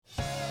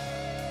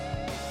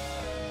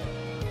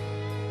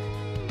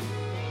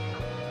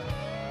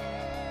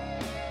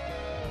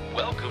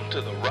welcome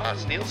to the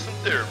Ross Nielsen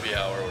Therapy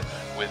Hour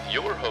with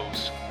your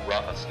host,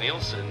 Ross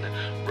Nielsen,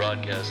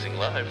 broadcasting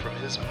live from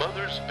his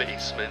mother's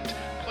basement.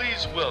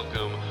 Please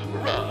welcome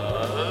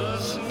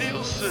Ross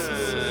Nielsen.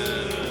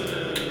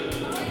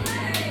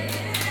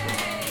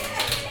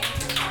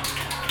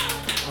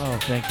 Oh,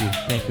 thank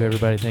you,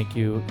 everybody.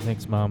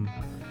 Thanks, Mom,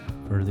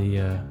 for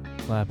the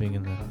clapping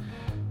and the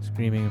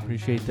screaming.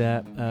 Appreciate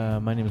that.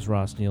 My name is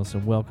Ross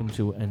Nielsen. Welcome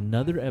to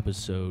another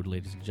episode,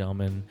 ladies and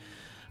gentlemen,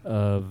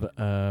 of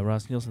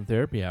Ross Nielsen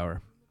Therapy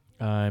Hour.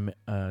 I'm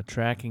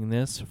tracking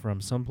this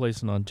from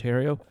someplace in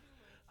Ontario.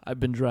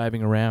 I've been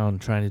driving around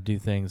trying to do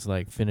things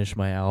like finish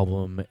my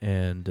album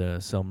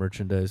and sell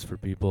merchandise for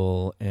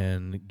people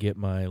and get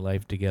my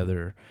life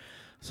together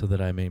so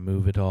that I may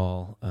move it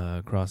all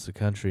across the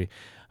country.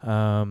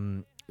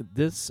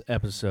 This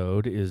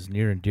episode is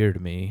near and dear to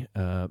me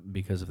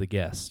because of the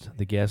guest.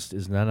 The guest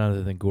is none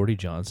other than Gordie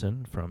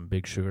Johnson from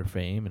Big Sugar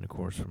fame and, of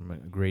course,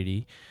 from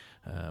Grady,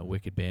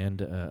 wicked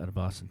band out of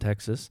Austin,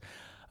 Texas.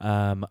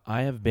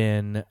 I have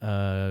been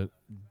a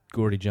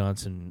Gordie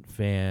Johnson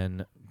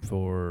fan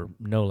for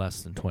no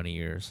less than 20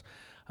 years.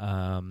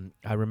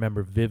 I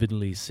remember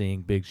vividly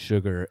seeing Big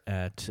Sugar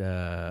at,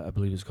 I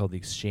believe it was called The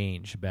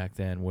Exchange back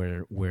then,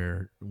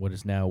 where what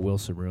is now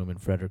Wilson Room in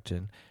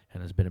Fredericton,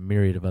 and has been a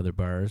myriad of other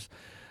bars.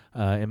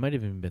 It might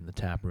have even been the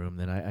Tap Room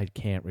then. I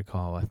can't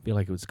recall. I feel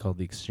like it was called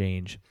The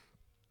Exchange.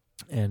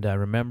 And I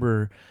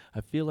remember,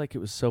 I feel like it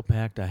was so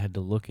packed I had to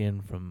look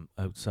in from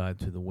outside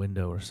through the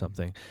window or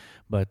something.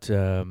 But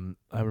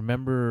I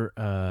remember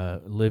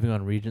living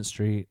on Regent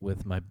Street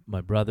with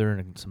my brother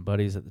and some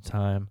buddies at the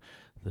time,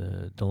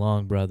 the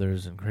DeLong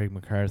brothers and Craig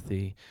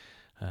McCarthy,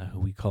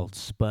 who we called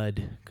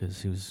Spud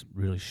because he was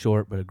really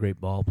short but a great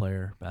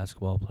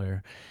basketball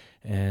player.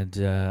 And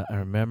I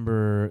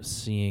remember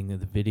seeing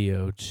the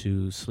video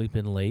to Sleep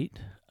In Late,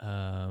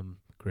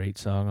 great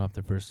song off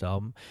their first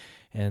album.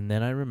 And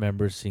then I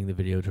remember seeing the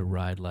video to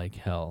Ride Like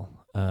Hell,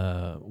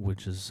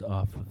 which is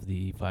off of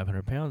the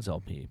 500 Pounds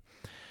LP.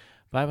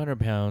 500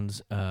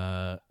 Pounds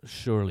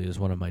surely is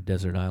one of my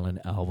Desert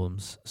Island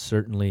albums.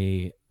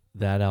 Certainly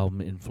that album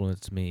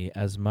influenced me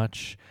as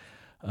much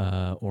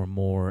or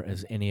more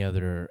as any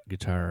other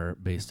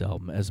guitar-based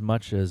album, as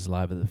much as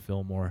Live at the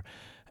Fillmore,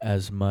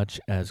 as much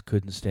as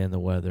Couldn't Stand the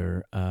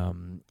Weather,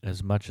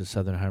 as much as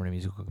Southern Harmony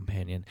Musical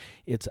Companion.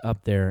 It's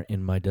up there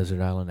in my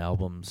Desert Island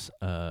albums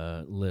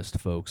list,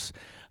 folks.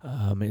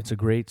 It's a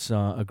great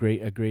song, a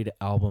great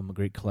album, a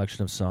great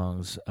collection of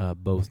songs,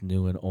 both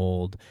new and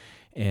old,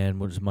 and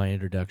was my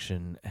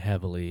introduction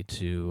heavily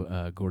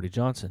to Gordie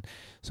Johnson.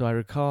 So I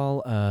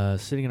recall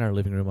sitting in our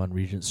living room on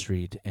Regent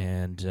Street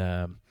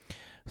and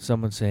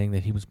someone saying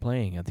that he was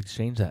playing at the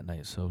Exchange that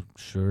night. So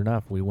sure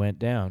enough, we went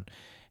down.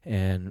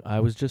 And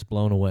I was just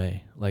blown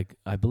away. Like,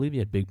 I believe he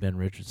had Big Ben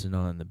Richardson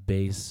on the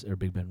bass, or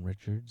Big Ben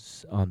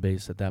Richards on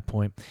bass at that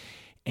point.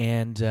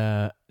 And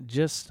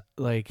just,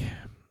 like,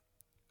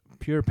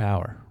 pure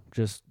power.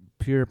 Just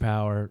pure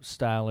power,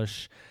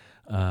 stylish,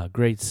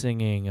 great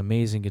singing,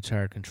 amazing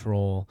guitar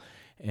control.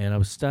 And I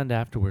was stunned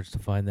afterwards to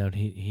find out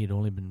he'd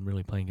only been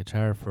really playing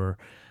guitar for,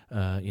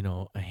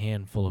 a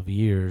handful of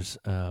years.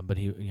 But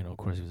he, of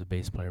course, he was a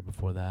bass player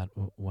before that,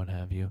 what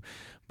have you.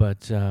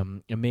 But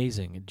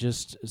amazing. It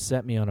just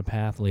set me on a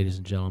path, ladies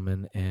and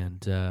gentlemen,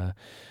 and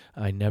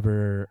I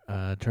never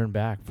turned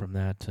back from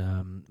that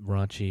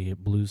raunchy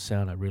blues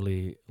sound I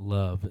really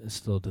love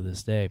still to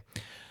this day.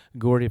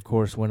 Gordie, of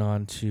course, went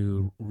on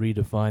to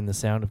redefine the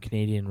sound of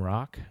Canadian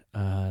rock,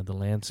 the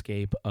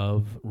landscape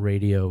of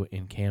radio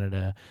in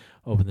Canada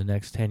over the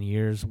next 10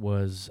 years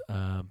was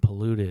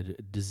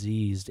polluted,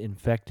 diseased,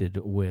 infected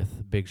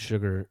with Big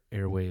Sugar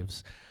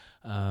airwaves.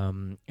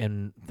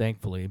 And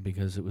thankfully,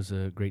 because it was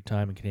a great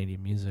time in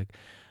Canadian music,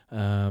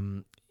 a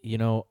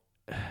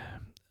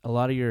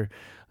lot of your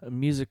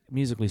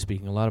musically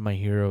speaking, a lot of my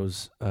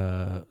heroes,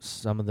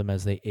 some of them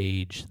as they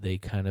age, they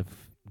kind of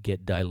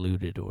get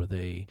diluted or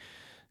they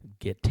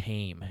get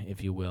tame,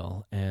 if you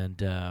will.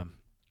 And,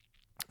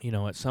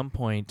 at some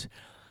point,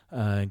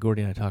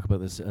 Gordie and I talk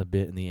about this a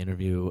bit in the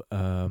interview,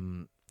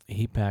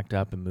 he packed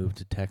up and moved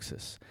to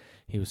Texas.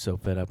 He was so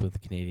fed up with the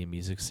Canadian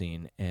music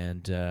scene.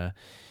 And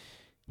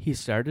he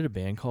started a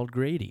band called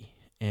Grady.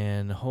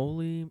 And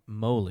holy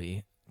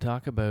moly,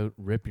 talk about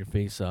rip your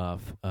face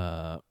off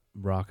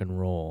rock and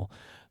roll.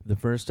 The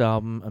first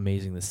album,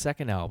 amazing. The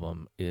second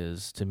album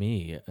is, to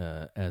me,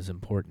 as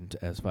important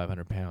as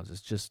 500 Pounds.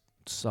 It's just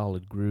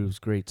solid grooves,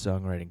 great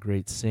songwriting,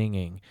 great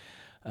singing,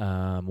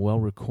 well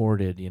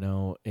recorded,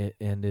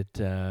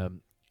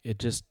 it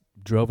just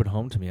drove it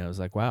home to me. I was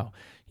like, wow,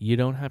 you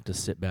don't have to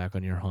sit back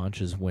on your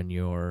haunches when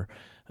you're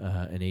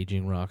an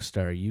aging rock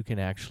star. You can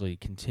actually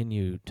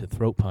continue to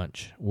throat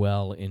punch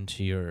well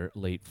into your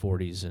late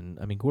 40s. And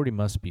I mean, Gordie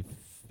must be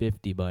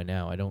 50 by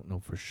now. I don't know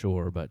for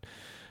sure, but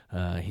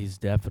he's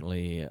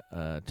definitely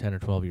 10 or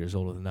 12 years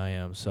older than I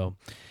am. So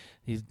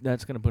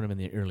that's going to put him in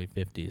the early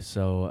 50s.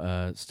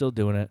 So still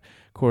doing it.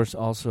 Of course,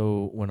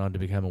 also went on to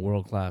become a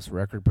world-class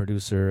record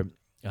producer.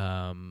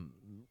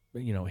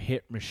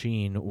 hit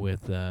machine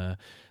with the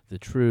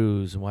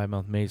Trues and Wide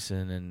Mouth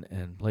Mason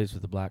and plays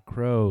with the Black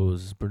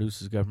Crows,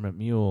 produces Government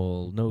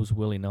Mule, knows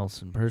Willie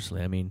Nelson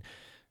personally. I mean,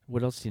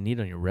 what else do you need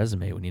on your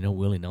resume when you know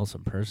Willie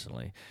Nelson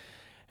personally?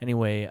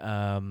 Anyway,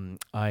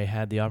 I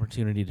had the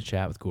opportunity to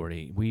chat with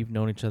Gordy. We've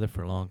known each other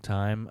for a long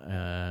time.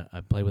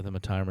 I've played with him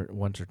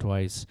once or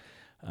twice.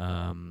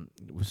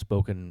 We've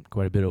spoken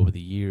quite a bit over the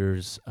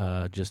years,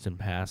 just in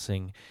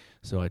passing.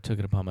 So I took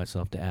it upon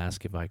myself to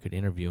ask if I could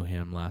interview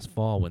him last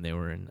fall when they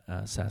were in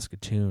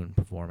Saskatoon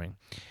performing.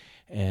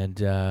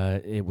 And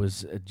it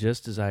was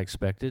just as I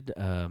expected.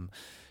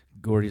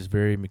 Gordy's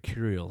very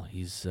mercurial.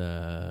 He's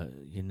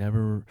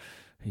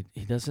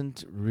He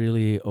doesn't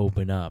really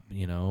open up,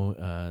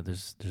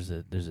 There's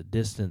a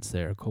distance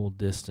there, a cold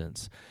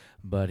distance,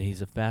 but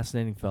he's a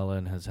fascinating fella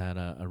and has had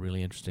a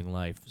really interesting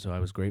life. So I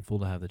was grateful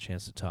to have the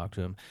chance to talk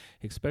to him,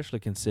 especially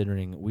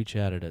considering we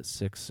chatted at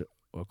 6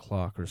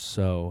 o'clock or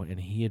so, and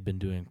he had been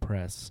doing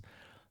press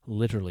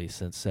literally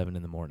since 7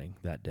 in the morning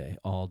that day,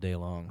 all day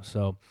long.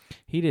 So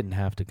he didn't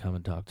have to come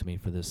and talk to me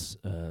for this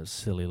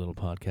silly little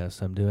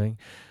podcast I'm doing.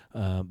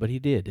 But he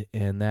did,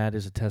 and that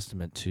is a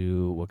testament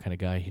to what kind of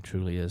guy he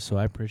truly is. So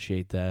I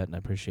appreciate that, and I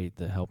appreciate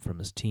the help from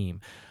his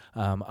team.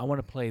 I want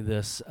to play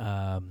this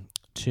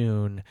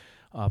tune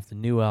off the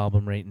new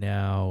album right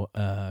now,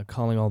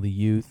 Calling All the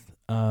Youth.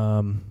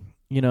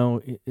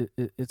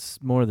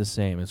 It's more of the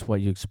same. It's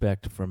what you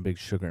expect from Big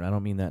Sugar, and I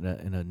don't mean that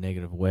in a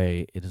negative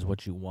way. It is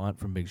what you want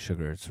from Big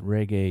Sugar. It's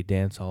reggae,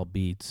 dancehall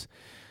beats,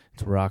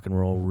 it's rock and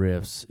roll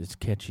riffs, it's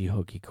catchy,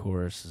 hooky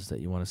choruses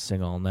that you want to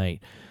sing all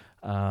night.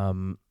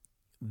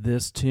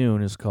 This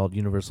tune is called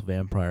Universal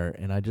Vampire,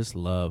 and I just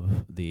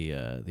love the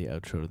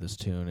outro to this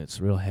tune. It's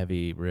a real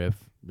heavy riff.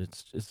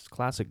 It's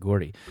classic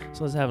Gordy.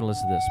 So let's have a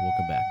listen to this, and we'll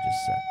come back in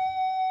just a sec.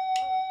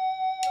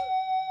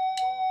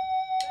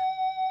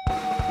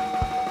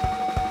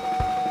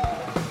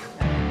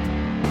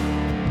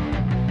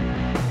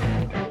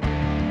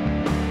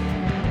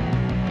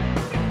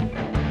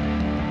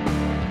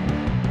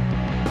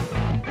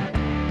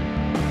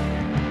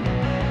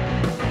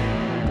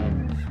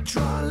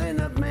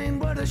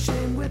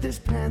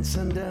 Pants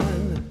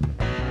undone.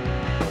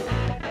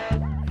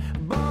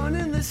 Born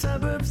in the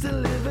suburbs,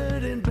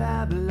 delivered in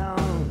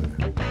Babylon.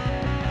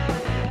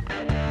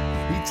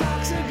 He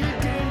talks a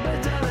good game,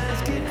 but don't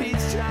ask if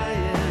he's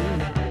trying.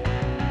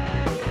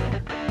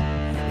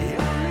 He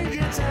only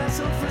gets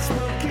hassled for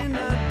smoking,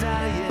 not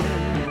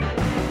dying.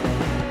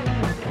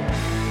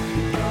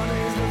 God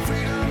is the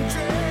freedom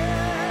train.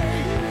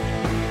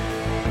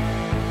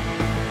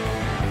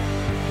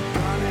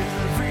 God is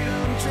the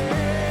freedom train.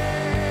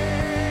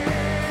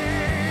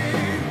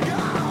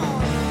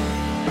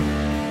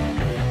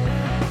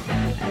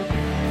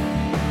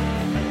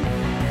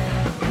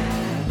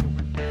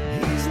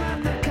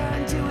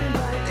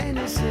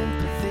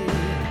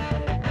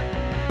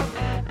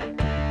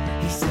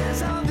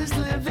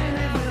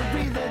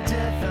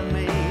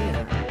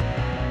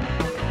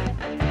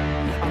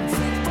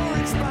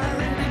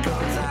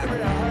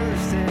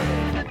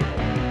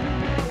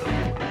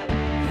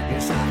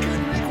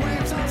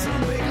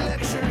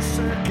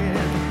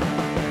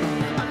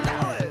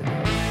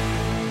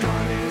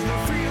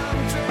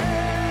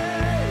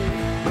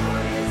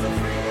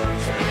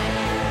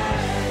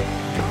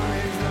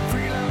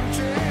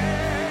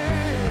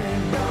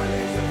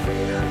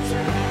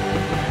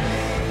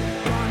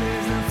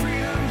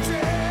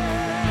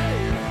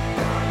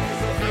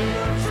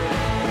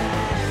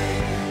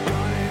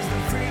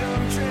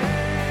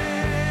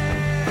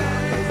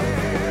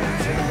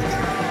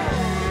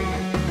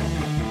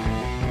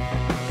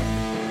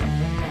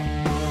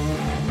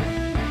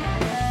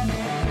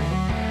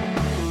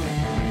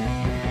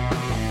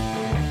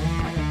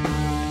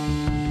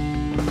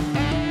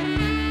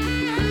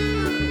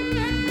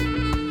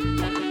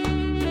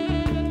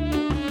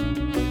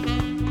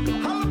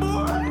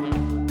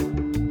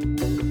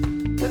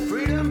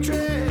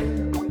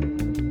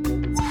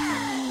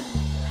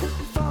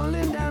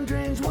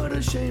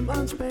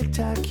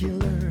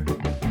 Unspectacular.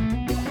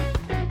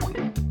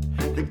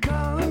 They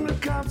call them the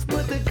cops,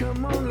 but they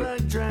come on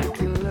like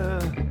Dracula.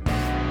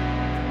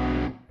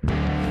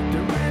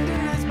 They're rending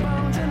his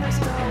bones and they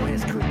stole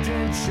his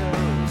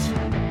credentials.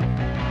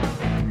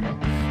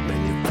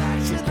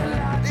 Manufacture the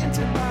lot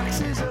into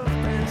boxes of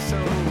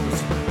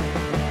pencils.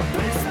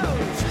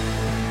 Pencils!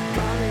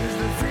 God is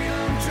the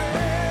freedom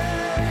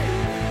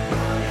train.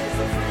 God is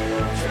the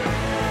freedom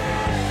train.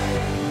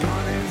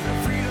 God is the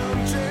freedom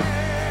train.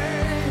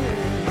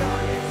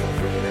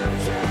 Freedom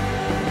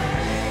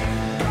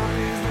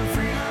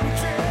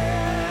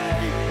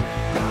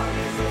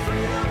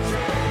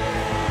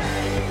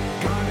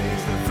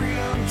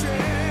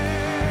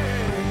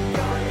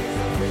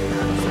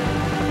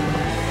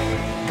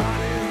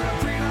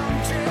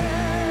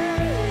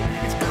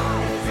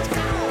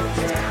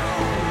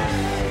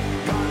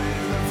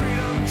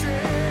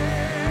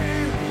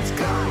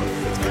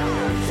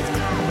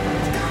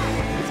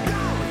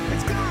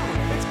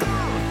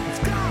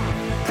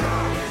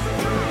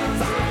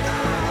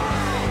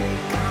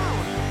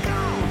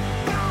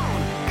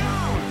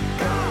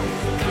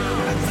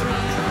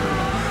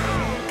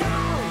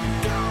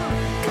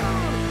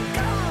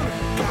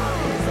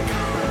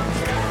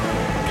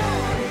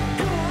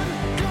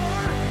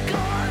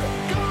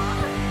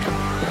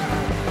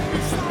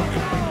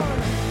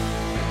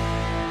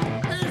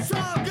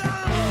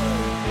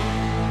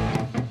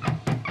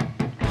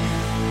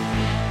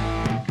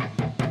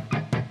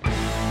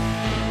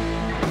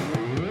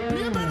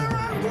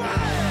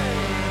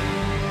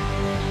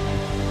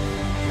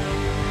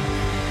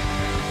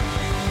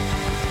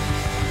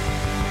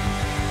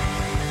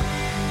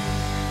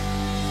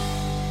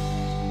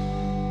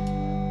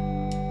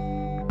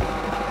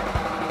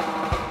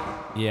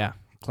Yeah,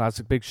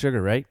 classic Big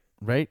Sugar, right?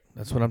 Right?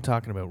 That's what I'm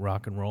talking about,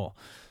 rock and roll.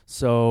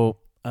 So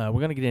we're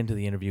going to get into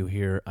the interview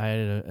here. I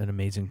had an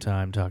amazing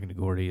time talking to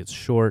Gordy. It's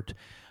short.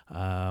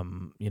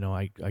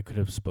 I could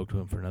have spoke to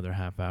him for another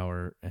half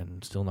hour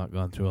and still not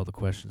gone through all the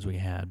questions we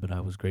had, but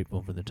I was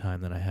grateful for the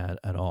time that I had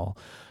at all.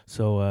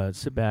 So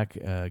sit back,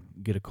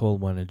 get a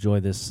cold one, enjoy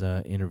this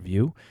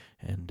interview,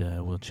 and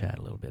we'll chat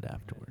a little bit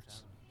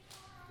afterwards.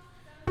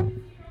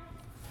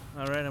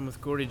 All right, I'm with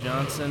Gordy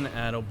Johnson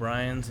at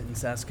O'Brien's in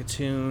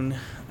Saskatoon.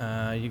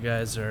 You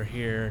guys are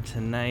here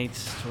tonight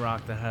to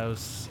rock the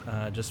house.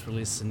 Just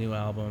released a new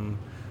album.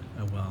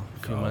 A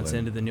few months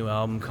into the new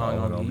album, Calling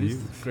All the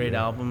Youth. Great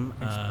album.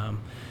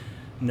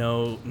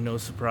 No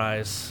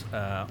surprise.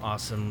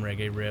 Awesome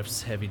reggae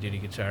riffs, heavy-duty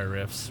guitar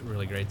riffs,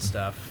 really great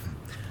stuff.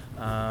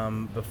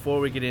 Before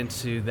we get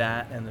into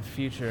that and the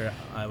future,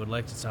 I would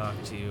like to talk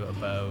to you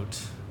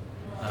about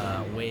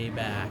way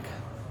back.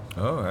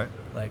 All right.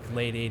 Like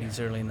late 80s,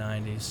 early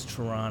 90s,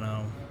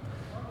 Toronto,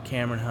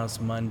 Cameron House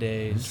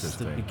Mondays,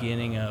 the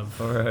beginning of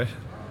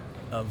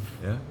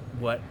Yeah.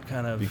 what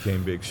kind of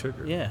Became Big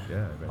Sugar. Yeah,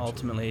 eventually.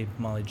 Ultimately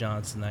Molly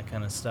Johnson, that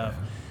kind of stuff.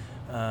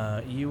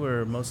 Yeah. You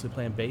were mostly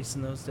playing bass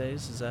in those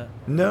days, is that?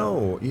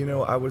 No,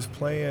 I was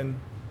playing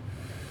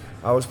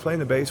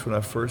the bass when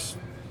I first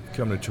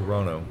come to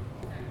Toronto.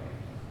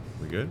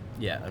 We good?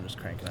 Yeah, I'm just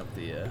cranking up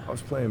the... I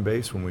was playing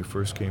bass when we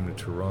first came to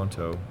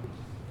Toronto.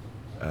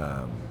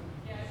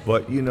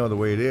 But the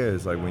way it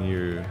is, like when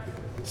you're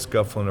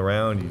scuffling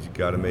around, you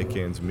got to make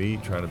ends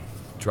meet.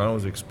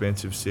 Toronto's an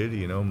expensive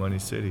city, Money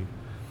City.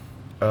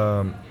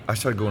 I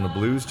started going to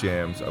blues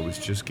jams. I was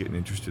just getting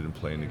interested in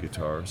playing the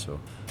guitar, so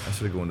I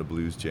started going to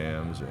blues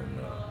jams. And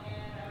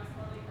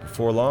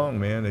before long,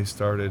 man, they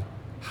started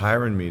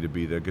hiring me to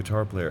be the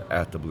guitar player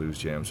at the blues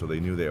jam, so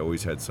they knew they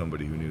always had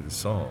somebody who knew the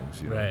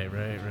songs. Right.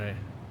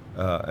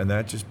 And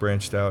that just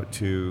branched out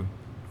to,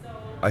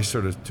 I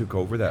sort of took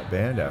over that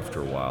band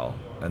after a while,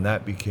 and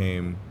that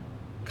became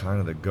kind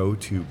of the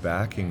go-to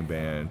backing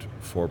band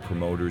for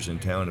promoters in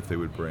town if they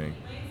would bring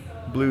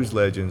blues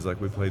legends. Like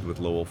we played with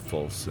Lowell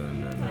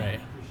Fulson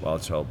and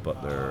Wild Child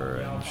Butler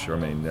and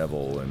Charmaine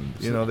Neville, and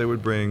they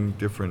would bring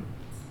different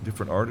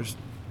artists,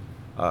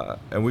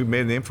 and we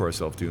made a name for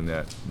ourselves doing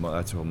that.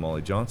 That's how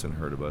Molly Johnson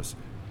heard of us.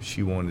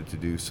 She wanted to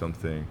do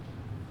something,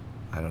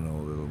 I don't know,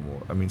 a little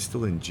more, I mean,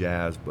 still in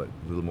jazz, but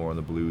a little more on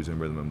the blues and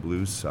rhythm and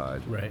blues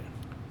side. Right.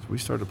 So we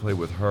started to play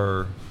with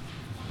her,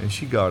 and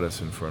she got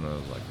us in front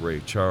of like Ray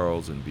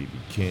Charles and B.B.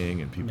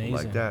 King and people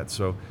like that.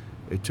 So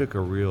it took a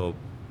real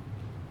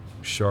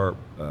sharp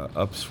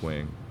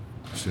upswing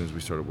as soon as we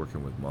started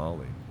working with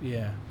Molly.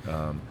 Yeah.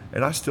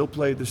 And I still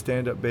played the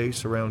stand-up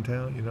bass around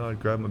town. I'd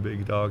grab my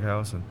big dog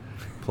house and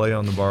play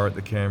on the bar at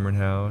the Cameron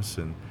House,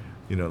 and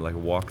like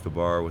walk the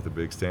bar with a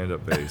big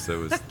stand-up bass.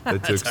 That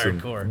That's took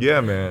hardcore.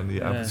 Yeah, man.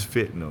 Yeah, I was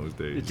fit in those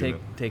days.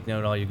 Take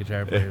note, all you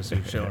guitar players who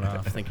are showing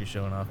off. Think you're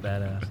showing off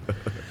badass.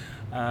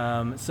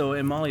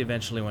 And Molly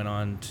eventually went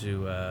on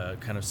to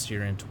kind of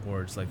steer in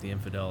towards like the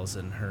Infidels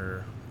and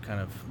her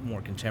kind of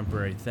more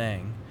contemporary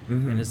thing.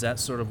 Mm-hmm. And is that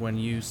sort of when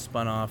you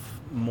spun off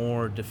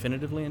more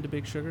definitively into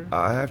Big Sugar?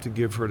 I have to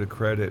give her the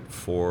credit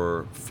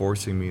for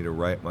forcing me to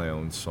write my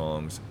own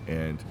songs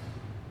and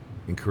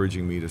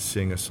encouraging me to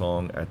sing a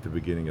song at the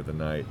beginning of the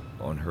night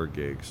on her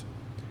gigs,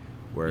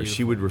 where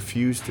she would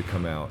refuse to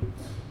come out.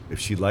 If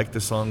she liked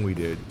the song we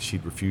did,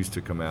 she'd refuse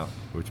to come out,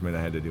 which meant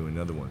I had to do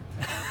another one.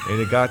 And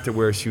it got to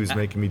where she was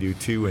making me do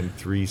 2 and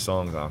 3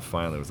 songs. I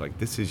finally was like,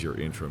 this is your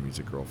intro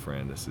music,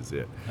 girlfriend. This is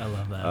it. I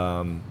love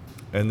that.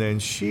 And then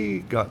she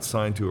got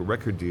signed to a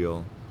record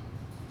deal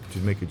to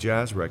make a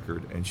jazz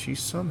record, and she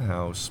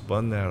somehow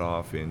spun that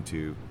off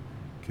into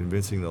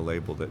convincing the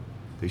label that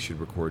they should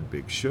record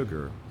Big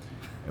Sugar.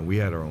 And we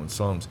had our own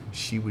songs.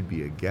 She would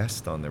be a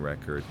guest on the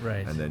record,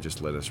 right, and then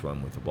just let us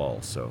run with the ball.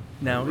 So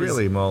now,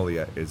 really, Molly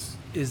is...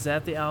 Is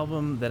that the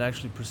album that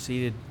actually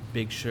preceded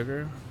Big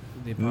Sugar?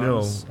 The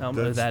No,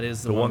 album? That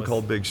is the one with,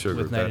 called Big Sugar.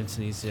 With Night in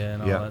Tunisia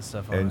and all that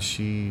stuff on and it.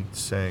 she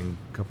sang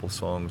a couple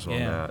songs on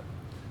that.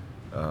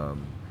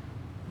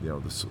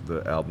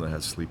 The album that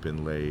has Sleep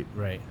In Late,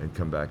 right, and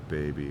Come Back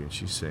Baby, and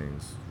she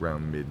sings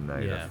around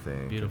midnight, I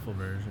think. Beautiful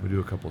version. We do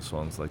a couple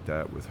songs like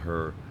that with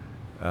her.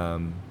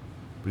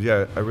 But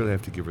yeah, I really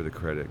have to give her the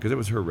credit, because it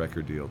was her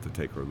record deal to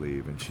take or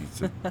leave, and she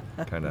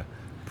kind of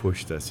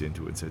pushed us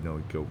into it and said,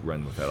 no, go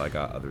run with that. I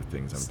got other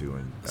things I'm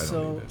doing. I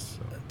don't need this.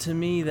 So. To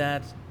me,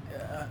 that,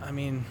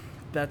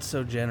 that's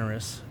so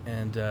generous,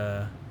 and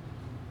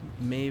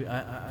maybe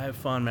I have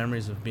fond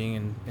memories of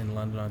being in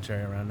London,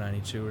 Ontario around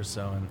 92 or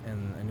so,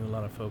 and I knew a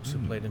lot of folks who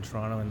played in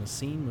Toronto, and the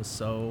scene was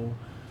so...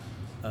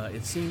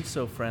 it seemed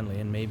so friendly,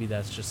 and maybe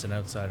that's just an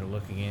outsider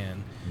looking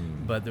in.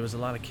 But there was a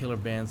lot of killer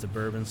bands, the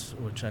Bourbons,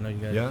 which I know you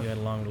guys you had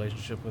a long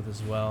relationship with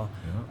as well.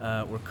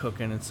 Yeah. Were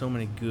cooking, and so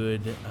many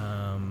good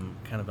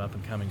kind of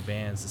up-and-coming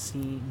bands. The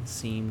scene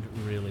seemed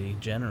really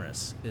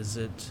generous. Is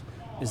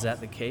that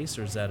the case,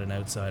 or is that an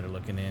outsider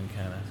looking in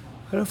kind of?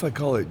 I don't know if I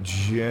call it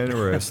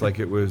generous. Like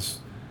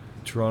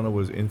Toronto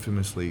was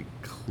infamously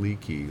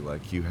cliquey.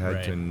 Like you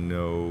had to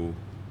know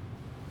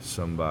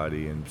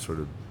somebody and sort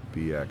of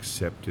be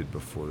accepted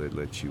before they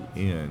let you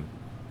in.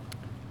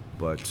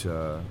 But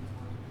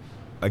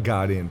I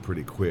got in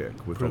pretty quick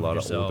with Prove a lot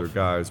yourself. of older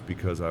guys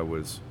because I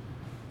was,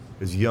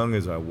 as young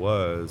as I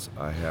was,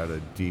 I had a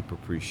deep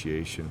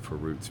appreciation for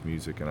roots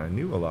music, and I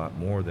knew a lot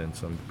more than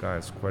some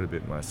guys quite a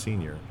bit my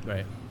senior.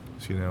 Right.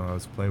 So, I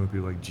was playing with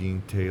people like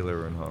Gene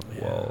Taylor and Hawk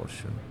Yeah.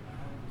 Walsh and,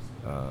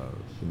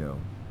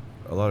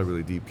 a lot of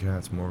really deep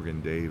cats,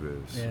 Morgan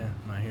Davis, Yeah,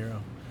 my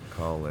hero.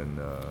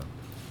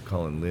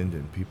 Colin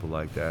Linden, people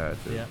like that,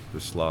 Yeah. the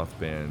Sloth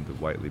Band, the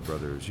Whiteley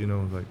Brothers,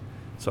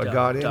 so I Doc-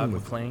 got in Doc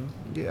with, McClain.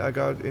 yeah, I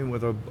got in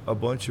with a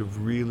bunch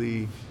of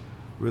really,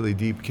 really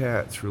deep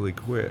cats really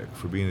quick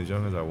for being as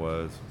young as I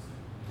was,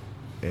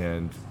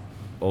 and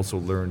also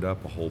learned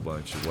up a whole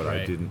bunch of what I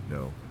Right. didn't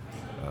know.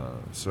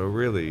 So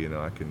really,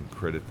 I can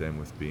credit them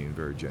with being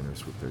very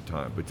generous with their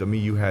time. But to me,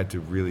 you had to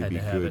really Had be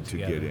to have good it to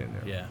together. get in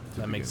there. Yeah,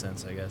 to that makes begin.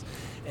 sense, I guess.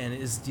 And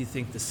do you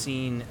think the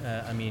scene?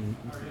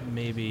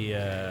 Maybe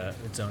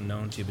it's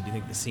unknown to you, but do you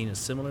think the scene is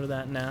similar to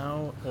that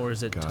now, or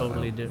is it God,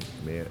 totally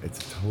different? Man,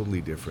 it's a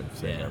totally different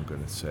thing, Yeah. I'm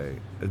going to say.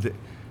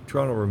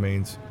 Toronto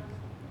remains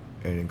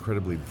an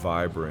incredibly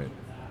vibrant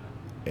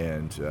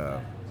and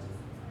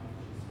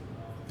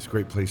it's a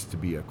great place to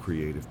be a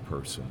creative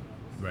person.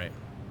 Right.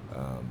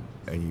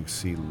 And you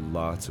see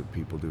lots of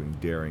people doing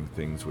daring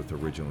things with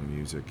original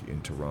music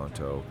in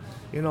Toronto.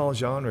 In all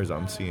genres,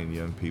 I'm seeing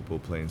young people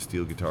playing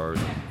steel guitars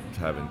and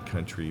having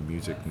country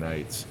music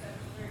nights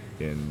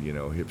in,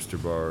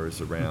 hipster bars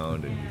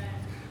around and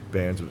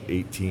bands with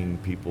 18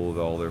 people with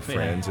all their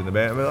friends in the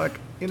band. I mean, like,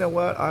 you know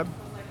what? I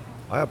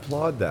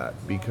applaud that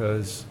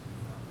because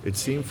it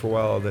seemed for a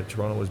while that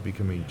Toronto was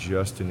becoming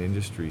just an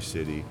industry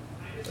city,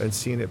 and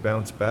seeing it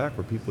bounce back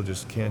where people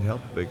just can't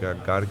help it. They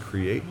got to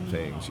create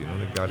things, they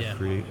got to Yeah.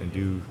 create and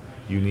do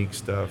unique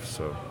stuff.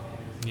 So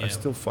Yeah. I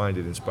still find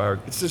it inspiring.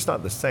 It's just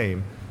not the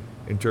same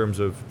in terms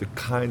of the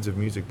kinds of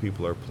music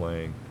people are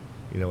playing.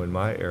 In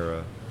my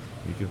era,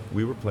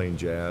 we were playing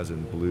jazz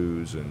and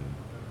blues and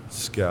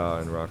ska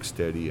and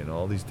rocksteady and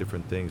all these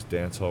different things,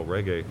 dancehall,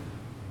 reggae.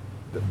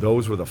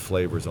 Those were the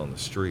flavors on the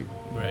street.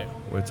 Right.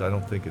 Which I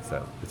don't think it's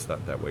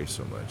not that way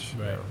so much.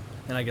 Right.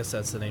 And I guess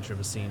that's the nature of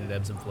a scene. It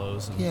ebbs and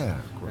flows. And, Yeah,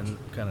 of course. And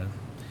kind of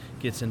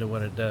gets into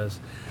what it does.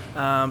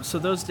 So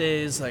those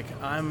days,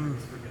 I'm,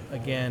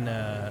 again,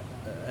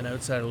 an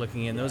outsider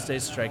looking in. Those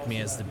days strike me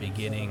as the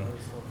beginning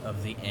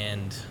of the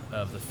end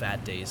of the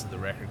fat days of the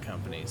record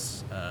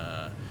companies.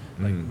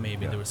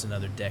 Maybe yeah. there was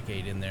another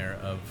decade in there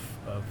of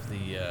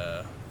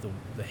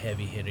the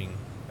heavy hitting.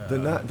 The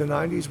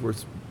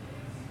 90s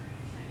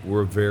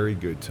were a very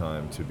good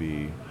time to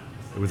be.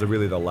 It was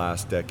really the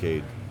last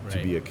decade to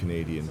Right. be a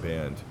Canadian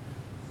band,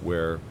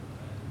 where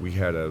we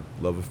had a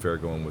love affair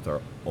going with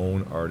our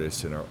own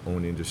artists in our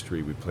own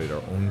industry. We played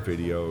our own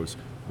videos.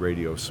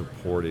 Radio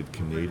supported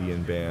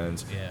Canadian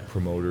bands. Yeah.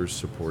 Promoters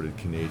supported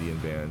Canadian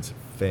bands.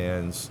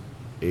 Fans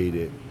ate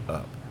it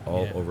up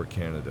all Yeah. over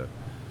Canada.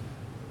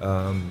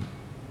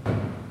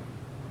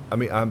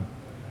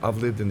 I've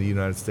lived in the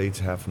United States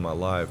half of my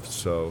life,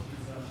 so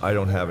I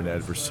don't have an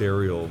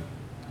adversarial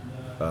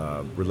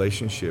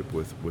relationship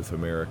with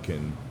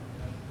American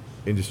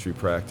industry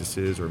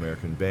practices or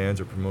American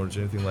bands or promoters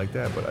or anything like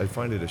that. But I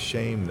find it a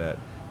shame that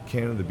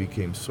Canada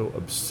became so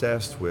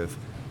obsessed with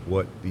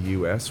what the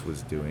U.S.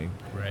 was doing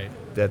Right.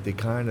 that they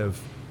kind of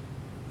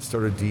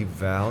started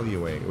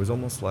devaluing. It was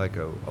almost like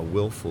a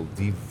willful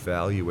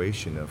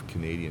devaluation of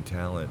Canadian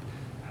talent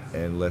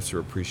and lesser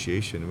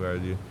appreciation, where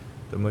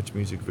the Much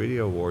Music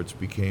Video Awards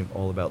became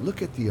all about,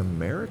 look at the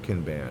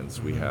American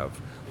bands we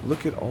have.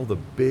 Look at all the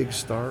big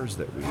stars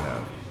that we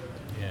have.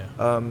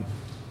 Yeah.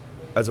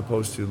 As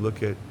opposed to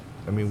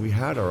we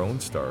had our own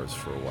stars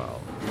for a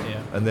while.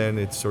 Yeah. And then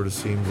it sort of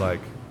seemed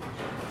like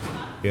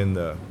in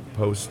the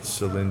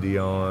post-Celine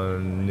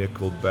Dion,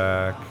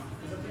 Nickelback,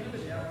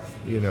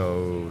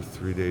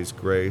 3 Days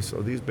Grace,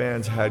 so these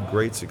bands had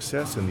great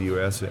success in the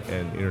U.S.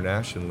 and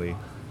internationally,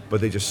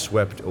 but they just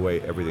swept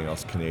away everything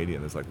else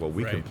Canadian. It's like, well,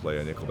 we can Right. play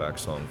a Nickelback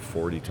song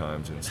 40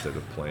 times instead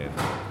of playing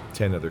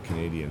 10 other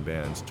Canadian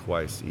bands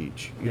twice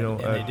each. And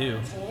they do.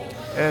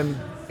 And,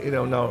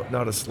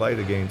 not a slight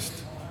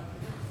against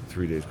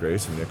 3 Days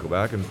Grace and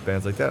Nickelback and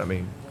bands like that. I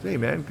mean, hey,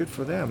 man, good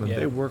for them. And Yeah.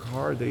 they work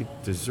hard. They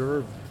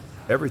deserve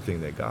everything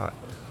they got.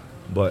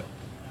 But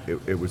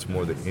it was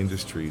more the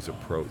industry's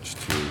approach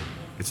to,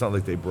 it's not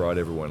like they brought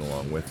everyone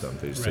along with them.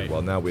 They just Right. said,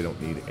 well, now we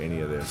don't need any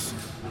of this.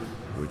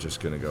 We're just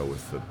going to go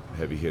with the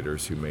heavy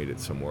hitters who made it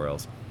somewhere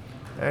else.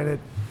 And it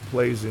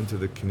plays into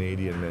the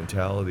Canadian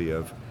mentality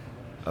of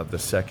the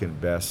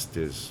second best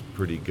is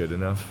pretty good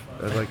enough.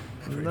 Like,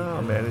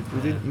 no, man,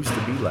 we didn't used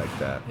to be like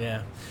that.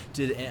 Yeah.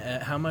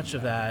 How much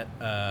of that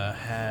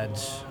had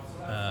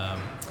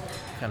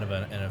kind of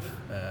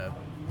a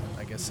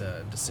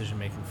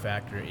decision-making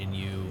factor in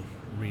you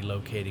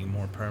relocating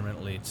more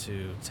permanently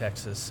to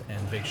Texas,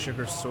 and Big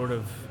Sugar sort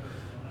of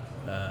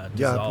Yeah, I put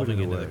dissolving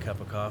it into away. the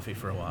cup of coffee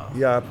for a while?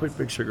 Yeah, I put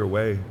Big Sugar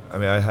away.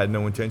 I had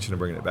no intention of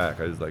bringing it back.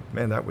 I was like,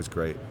 man, that was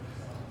great.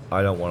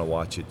 I don't want to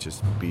watch it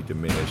just be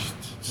diminished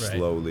Right.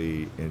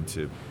 slowly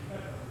into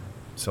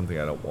something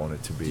I don't want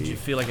it to be. Did you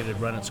feel like it had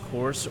run its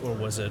course, or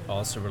was it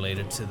also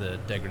related to the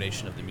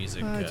degradation of the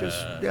music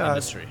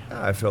industry?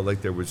 I felt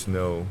like there was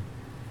no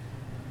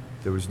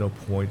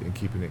point in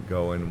keeping it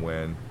going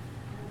when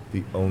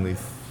the only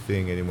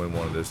thing anyone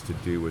wanted us to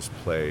do was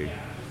play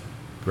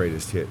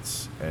greatest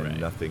hits and Right.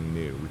 nothing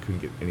new. We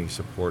couldn't get any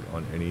support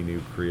on any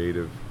new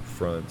creative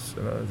fronts,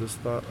 and I just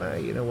thought,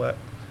 you know what,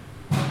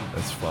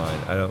 that's fine.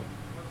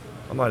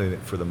 I'm not in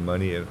it for the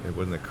money. It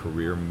wasn't a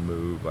career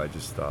move. I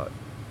just thought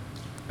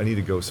I need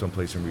to go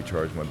someplace and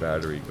recharge my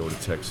battery. Go to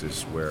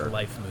Texas, where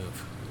Life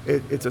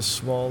move. it's a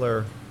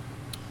smaller.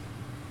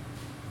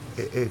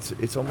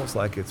 It's almost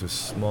like it's a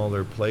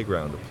smaller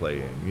playground to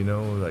play in. You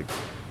know, like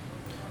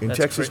in That's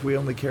Texas, great. we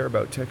only care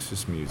about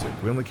Texas music.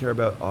 We only care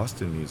about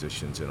Austin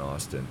musicians in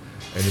Austin.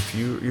 And if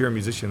you're a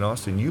musician in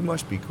Austin, you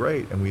must be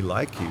great, and we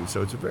like you.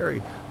 So it's a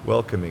very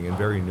welcoming and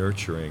very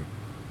nurturing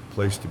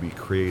place to be a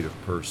creative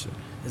person.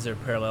 Is there a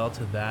parallel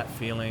to that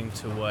feeling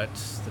to what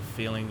the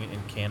feeling in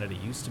Canada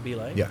used to be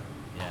like? Yeah.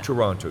 Yeah.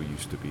 Toronto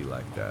used to be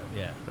like that.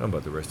 Yeah. I don't know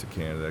about the rest of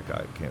Canada.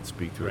 I can't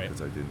speak to it Right.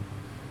 because I didn't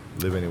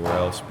live anywhere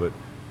else. But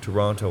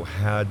Toronto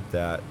had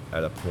that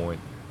at a point,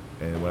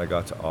 and when I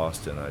got to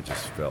Austin, I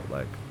just felt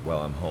like,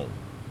 well, I'm home.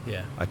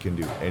 Yeah. I can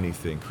do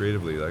anything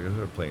creatively. Like I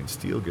started playing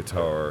steel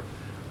guitar.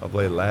 I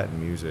played Latin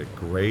music.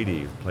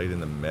 Grady played in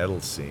the metal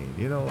scene.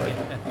 You know, like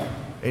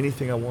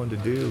anything I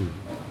wanted to do,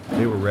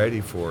 they were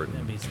ready for it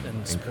and, And support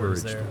is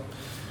encouraged there.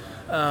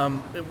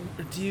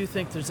 it. Do you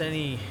think there's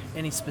any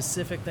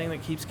specific thing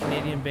that keeps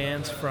Canadian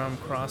bands from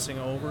crossing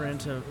over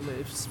into,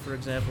 if, for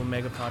example,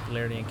 mega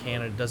popularity in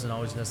Canada doesn't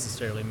always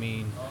necessarily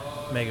mean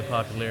mega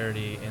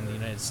popularity in the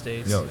United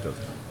States? No, it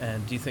doesn't.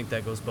 And do you think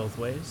that goes both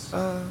ways?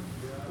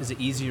 Is it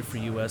easier for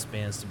U.S.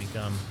 bands to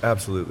become?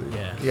 Absolutely.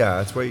 Yeah.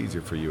 Yeah, it's way easier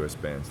for U.S.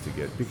 bands to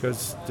get,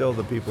 because still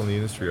the people in the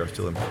industry are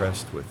still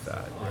impressed with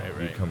that. Right,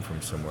 You right. come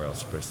from somewhere else,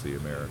 especially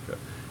America.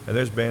 And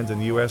there's bands in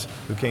the U.S.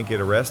 who can't get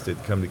arrested,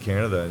 come to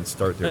Canada and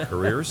start their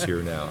careers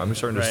here now. I'm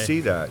starting to Right. see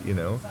that, you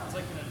know,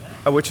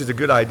 which is a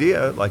good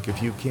idea. Like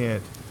if you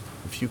can't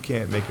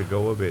make a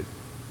go of it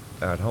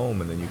at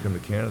home, and then you come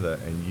to Canada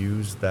and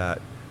use that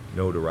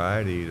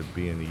notoriety to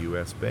be in the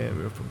U.S. band.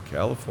 We're from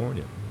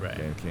California, Right.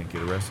 and can't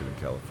get arrested in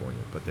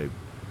California, but they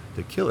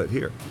kill it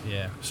here.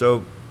 Yeah.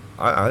 So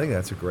I think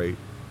that's a great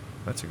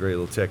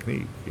little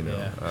technique, you know.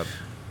 Yeah.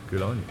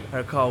 Good on you. I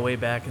recall way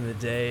back in the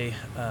day,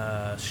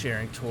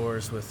 sharing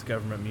tours with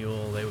Government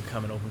Mule. They would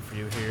come and open for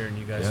you here, and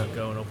you guys Yeah. would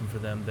go and open for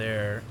them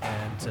there.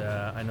 And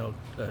I know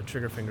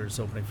Triggerfinger is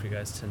opening for you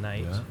guys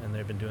tonight, Yeah. and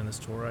they've been doing this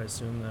tour, I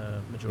assume,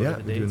 the majority Yeah, of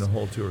the we're dates. doing the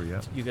whole tour,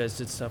 yeah. You guys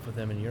did stuff with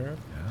them in Europe?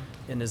 Yeah.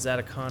 And is that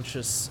a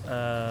conscious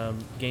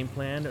game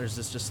plan, or is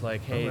this just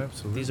like, hey,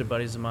 absolutely. these are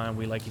buddies of mine,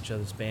 we like each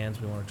other's bands,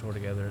 we want to tour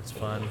together, it's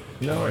fun?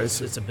 No, Or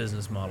it's- it's a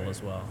business model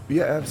as well.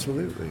 Yeah,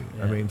 absolutely.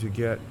 I Yeah.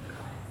 mean,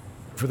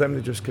 for them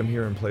to just come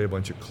here and play a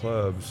bunch of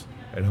clubs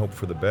and hope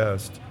for the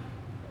best,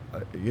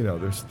 you know,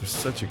 there's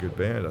such a good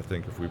band. I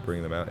think if we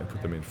bring them out and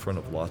put them in front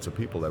of lots of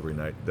people every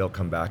night, they'll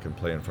come back and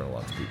play in front of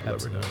lots of people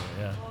Absolutely,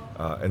 every night.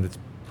 yeah. And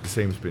the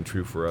same's been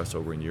true for us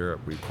over in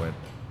Europe. We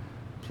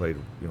played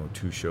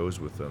 2 shows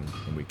with them,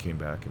 and we came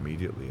back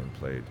immediately and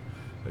played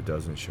a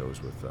dozen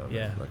shows with them.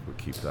 Yeah. Like we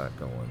keep that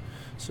going.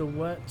 So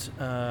what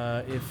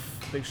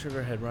if Big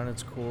Sugar had run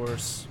its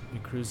course, you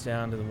cruised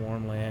down to the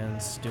warm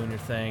lands, doing your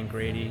thing,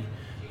 Grady,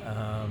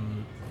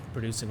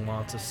 producing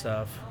lots of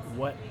stuff,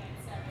 what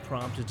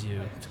prompted you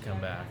to come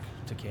back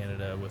to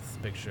Canada with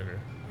Big Sugar?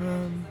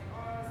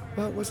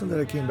 Well, it wasn't that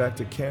I came back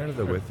to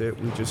Canada with it.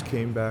 We just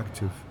came back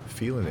to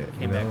feeling it.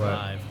 Came back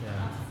live,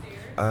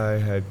 yeah. I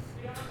had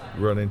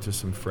run into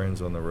some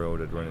friends on the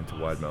road. I'd run into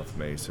Widemouth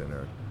Mason,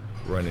 or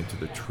run into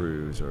the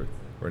Trews, or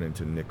run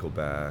into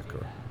Nickelback,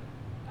 or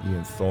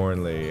Ian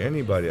Thornley.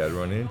 Anybody I'd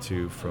run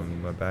into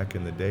from back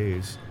in the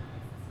days,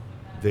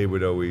 they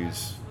would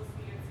always,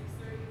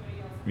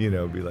 be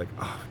like,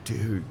 "Oh,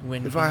 dude,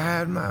 When if you- I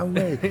had my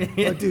way,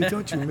 oh, dude,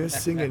 don't you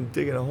miss singing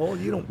Digging a Hole?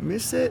 You don't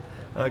miss it?"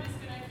 I'm like,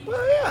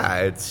 well, yeah,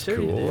 it's Sure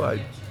you cool. do.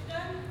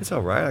 It's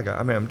all right.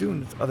 I'm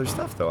doing other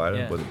stuff though.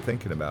 Yeah. wasn't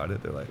thinking about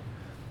it. They're like,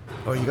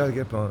 "Oh, you got to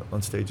get up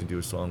on stage and do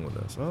a song with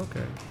us." Oh,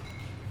 okay.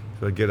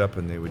 So I'd get up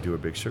and they would do a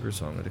Big Sugar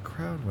song, and the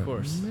crowd went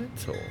course.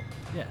 mental.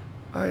 Yeah.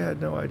 I had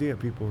no idea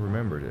people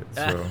remembered it.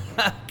 So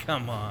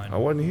Come on. I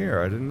wasn't here.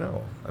 I didn't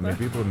know. I mean,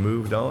 people had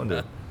moved on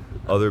to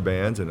other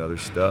bands and other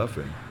stuff,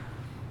 and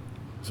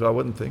so I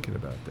wasn't thinking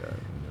about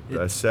that.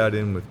 I sat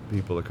in with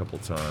people a couple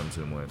times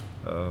and went,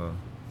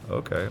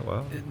 okay,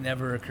 well. It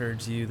never occurred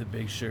to you that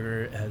Big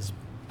Sugar has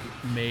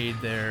made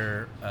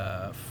their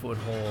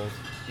foothold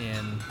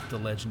in the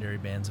legendary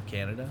bands of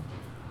Canada?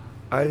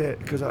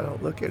 Because I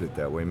don't look at it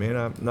that way, man.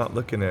 I'm not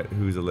looking at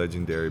who's a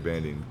legendary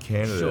band in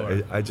Canada.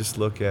 Sure. I just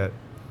look at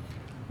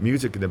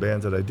music and the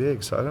bands that I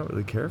dig, so I don't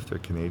really care if they're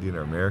Canadian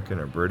or American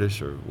or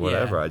British or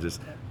whatever. Yeah.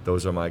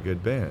 Those are my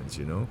good bands,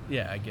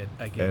 Yeah, I get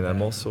And that.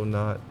 I'm also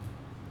not,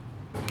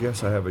 I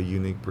guess I have a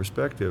unique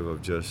perspective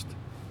of just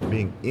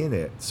being in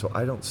it, so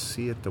I don't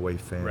see it the way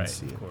fans right,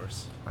 see it. of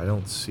course. I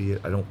don't see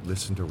it. I don't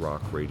listen to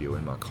rock radio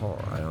in my car.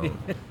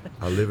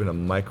 I live in a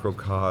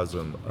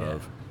microcosm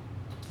of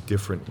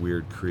different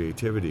weird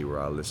creativity where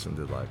I listen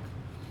to like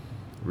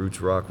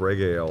roots rock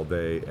reggae all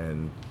day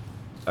and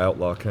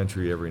outlaw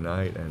country every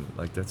night, and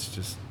like that's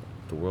just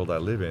the world I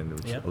live in,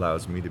 which Yep.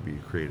 allows me to be a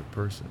creative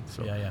person.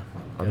 So Yeah.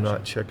 I'm Gotcha.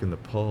 not checking the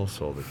pulse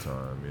all the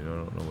time. You know, I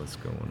don't know what's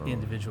going on. The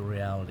individual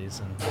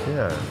realities and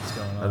Yeah, what's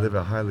going on. I live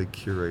a highly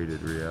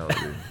curated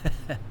reality.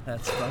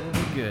 That's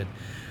probably good.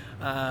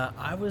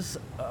 I was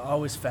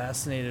always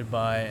fascinated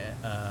by,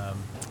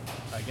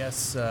 I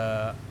guess,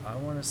 I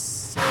want to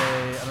say,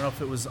 I don't know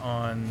if it was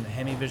on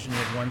Hemi Vision, he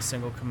had one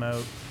single come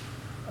out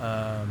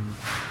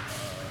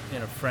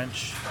in a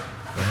French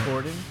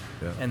recording,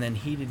 Yeah. and then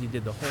he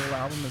did the whole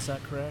album, is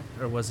that correct?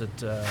 Or was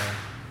it, I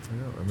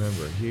don't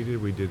remember.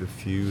 We did a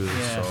few of the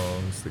Yeah.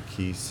 songs, the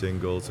key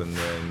singles, and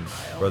then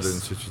I Brothers always-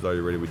 and Sisters Are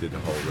You Ready? We did the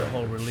whole the record.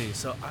 whole release?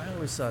 So I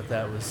always thought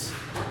that was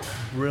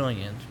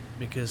brilliant,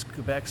 because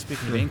Quebec,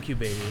 speaking of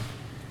incubated,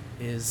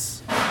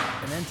 is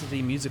an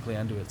entity musically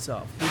unto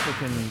itself. People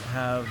can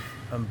have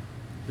a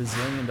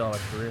bazillion-dollar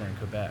career in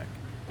Quebec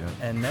Yeah.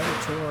 and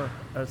never tour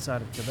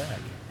outside of Quebec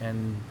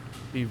and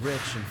be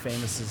rich and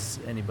famous as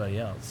anybody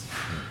else.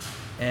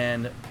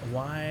 And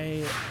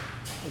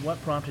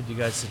what prompted you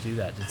guys to do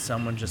that? Did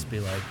someone just be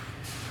like,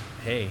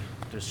 hey,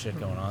 there's shit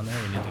going on there,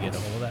 we need to get a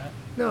hold of that?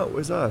 No, it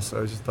was us.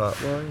 I just thought,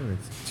 well,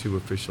 it's 2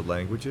 official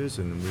languages,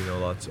 and we know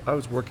lots. I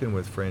was working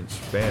with French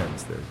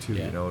bands there too.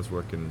 Yeah. You know, I was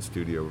working in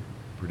studio,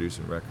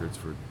 producing records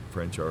for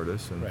French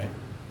artists, and Right.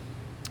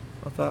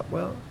 I thought,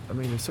 well, I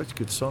mean, they're such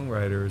good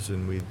songwriters,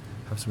 and we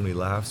have so many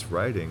laughs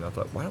writing. I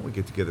thought, why don't we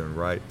get together and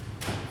write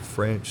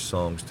French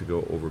songs to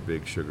go over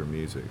Big Sugar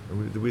music?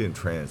 And we didn't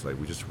translate;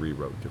 we just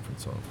rewrote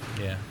different songs.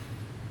 Yeah.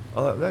 I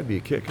thought that'd be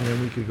a kick, and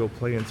then we could go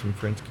play in some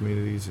French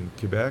communities in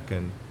Quebec,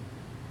 and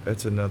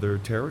that's another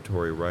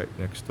territory right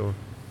next door.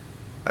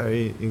 I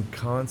mean, in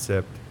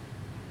concept,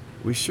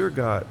 we sure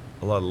got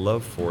a lot of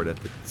love for it at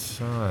the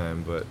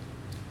time, but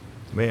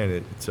man,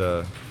 it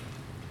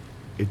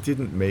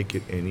didn't make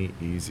it any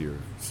easier,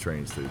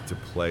 strangely, to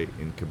play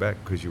in Quebec,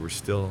 because you were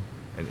still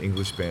an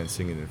English band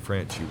singing in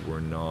French. You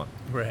were not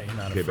Right, you're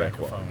not a Quebecois.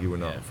 francophone. You were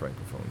not Yeah. a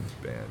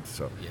francophone band.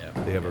 So Yeah,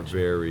 they have a gotcha.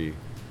 very,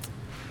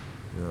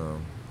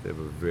 they have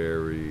a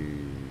very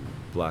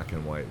black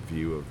and white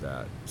view of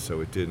that.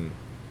 So it didn't,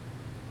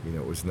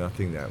 it was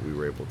nothing that we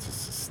were able to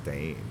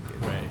sustain.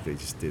 Right. They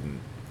just didn't.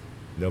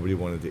 Nobody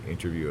wanted to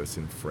interview us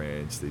in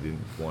French. They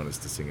didn't want us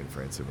to sing in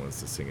French. They wanted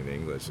us to sing in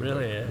English. And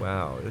Really, like, eh?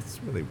 wow,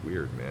 it's really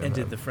weird, man. And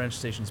did the French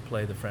stations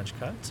play the French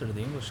cuts or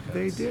the English cuts?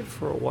 They did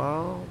for a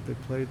while. They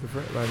played the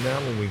French. Right now,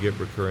 when we get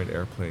recurrent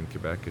airplay in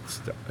Quebec,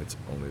 it's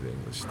only the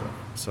English stuff.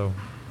 So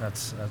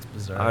That's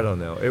bizarre. I don't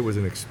know. It was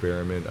an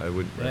experiment. I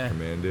wouldn't Yeah.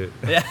 recommend it.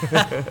 Yeah,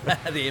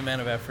 the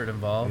amount of effort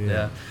involved. Yeah,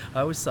 Yeah.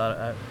 I always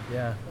thought.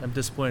 I'm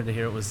disappointed to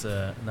hear it was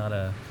not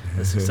as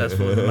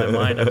successful in my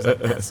mind. I was like,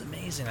 that's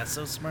amazing. That's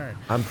so smart.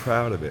 I'm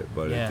proud of it,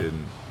 but Yeah. it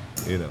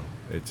didn't.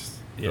 It's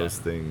Yeah. those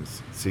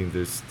things seem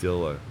there's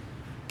still a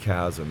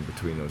chasm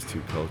between those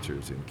two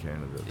cultures in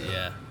Canada.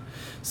 Yeah.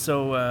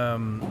 So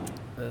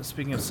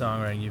speaking of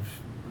songwriting, you've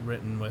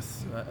written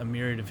with a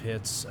myriad of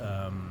hits.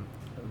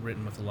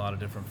 Written with a lot of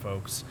different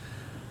folks.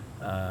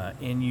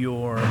 In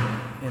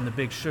the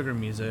Big Sugar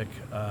music,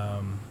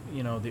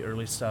 the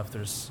early stuff,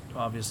 there's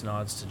obvious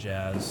nods to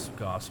jazz,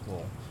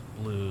 gospel,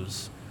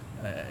 blues,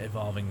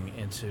 evolving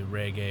into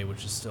reggae,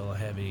 which is still a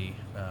heavy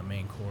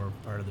main core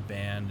part of the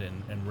band,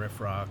 and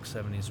riff rock,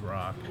 70s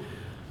rock.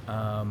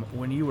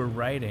 When you are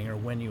writing,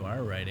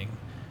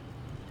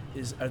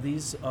 are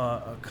these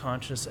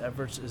conscious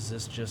efforts? Is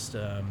this just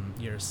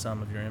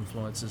some of your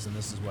influences, and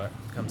this is what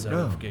comes out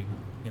of gig,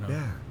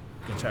 Yeah.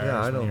 guitars?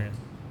 Yeah, when you're in-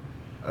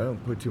 I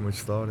don't put too much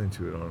thought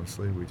into it,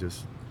 honestly. We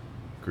just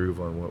groove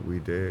on what we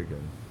dig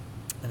and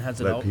And has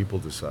let people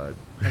decide.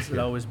 has it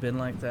always been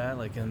like that?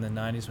 Like in the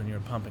 90s when you were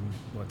pumping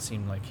what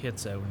seemed like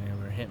hits out, when you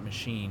were a hit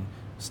machine,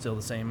 still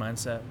the same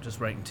mindset? Just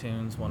writing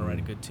tunes, want to write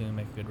a good tune,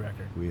 make a good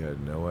record? We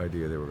had no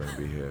idea they were going to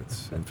be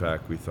hits. In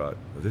fact, we thought,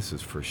 well, this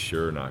is for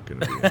sure not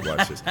going to be.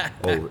 Watch this.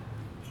 Oh,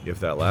 if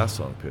that last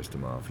song pissed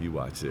them off, you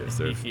watch this.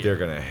 They're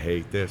going to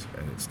hate this.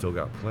 And it still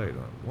got played.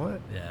 I'm like,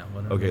 what? Yeah.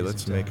 What an Okay, amazing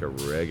let's make a time.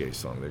 reggae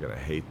song. They're going to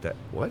hate that.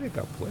 What? It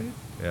got played?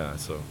 Yeah,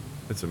 so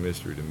it's a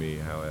mystery to me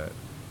how that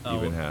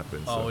even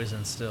happened. So Always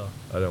and still.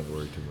 I don't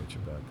worry too much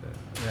about that.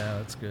 Yeah,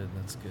 that's good.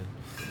 That's good.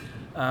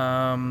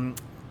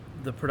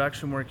 The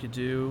production work you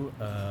do,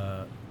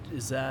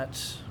 is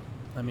that,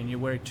 you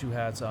wear 2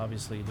 hats,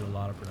 obviously, you do a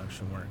lot of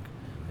production work.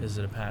 Is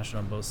it a passion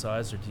on both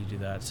sides, or do you do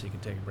that so you can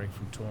take a break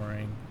from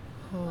touring?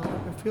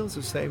 It feels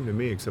the same to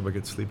me, except I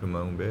get to sleep in my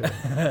own bed.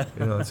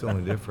 It's the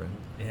only different.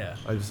 Yeah.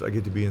 I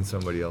get to be in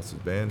somebody else's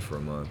band for a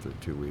month or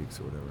 2 weeks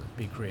or whatever.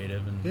 Be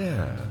creative and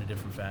Yeah. in a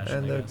different fashion,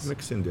 And I the guess.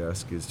 mixing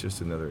desk is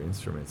just another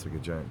instrument. It's like a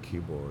giant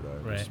keyboard. I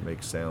just Right.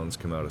 make sounds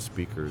come out of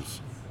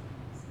speakers.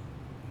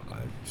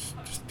 I'm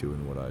just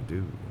doing what I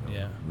do.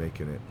 Yeah.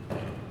 Making it,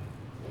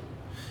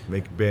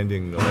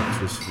 bending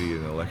electricity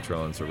and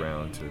electrons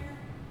around to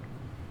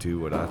do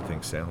what I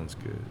think sounds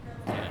good.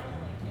 Yeah.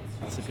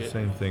 It's a good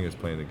Same thing as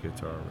playing the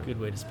guitar. Right?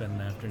 way to spend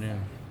an afternoon.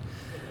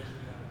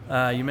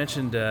 You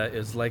mentioned it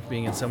was like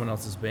being in someone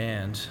else's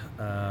band.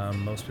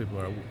 Most people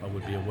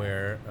would be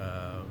aware.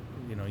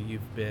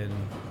 You've been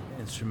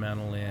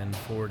instrumental in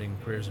forwarding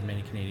careers of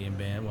many Canadian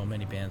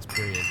many bands,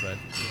 period. But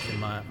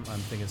I'm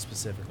thinking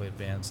specifically of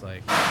bands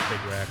like Big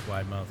Wreck,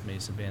 Wide Mouth,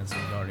 Mason, bands that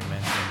you've already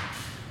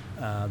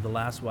mentioned. The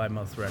last Wide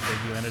Mouth record,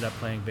 you ended up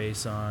playing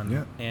bass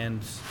on,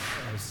 and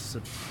has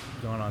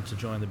gone on to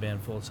join the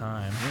band full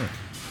time.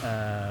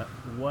 Yeah.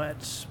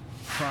 What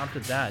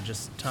prompted that?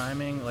 Just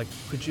timing? Like,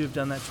 could you have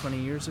done that 20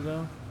 years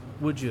ago?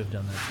 Would you have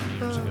done that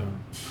 20 years ago?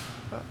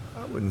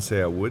 I wouldn't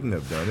say I wouldn't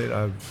have done it.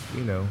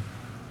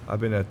 I've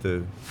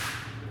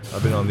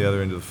been on the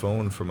other end of the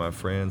phone for my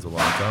friends a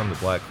long time. The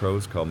Black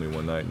Crowes called me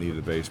one night, needed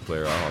a bass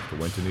player. I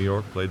went to New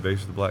York, played bass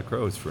with the Black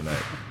Crowes for a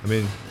night. I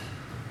mean,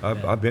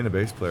 I've been a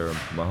bass player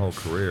my whole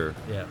career.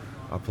 Yeah.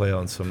 I play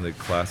on some of the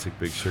classic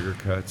Big Sugar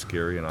cuts.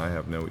 Gary and I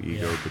have no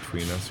ego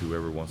between us.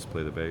 Whoever wants to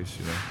play the bass,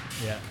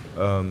 Yeah.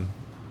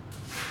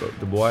 But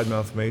the Wide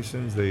Mouth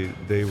Masons,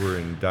 they were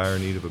in dire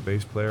need of a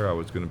bass player. I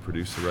was going to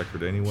produce the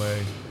record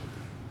anyway.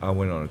 I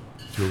went on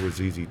a tour with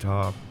ZZ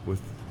Top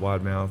with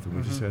Wide Mouth, and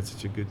we just had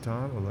such a good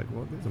time. I was like,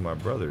 well, these are my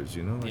brothers,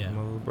 my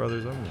little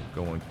brothers.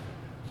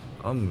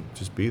 I'm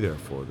just be there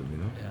for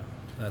them, Yeah,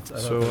 that's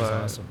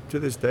awesome. To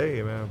this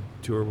day, I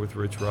tour with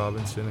Rich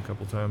Robinson a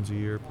couple times a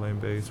year, playing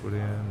bass with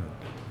him.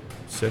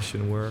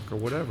 Session work or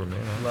whatever,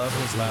 man. Love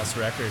his last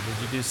record.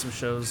 Did you do some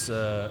shows?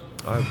 I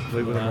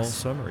played with him all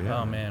summer,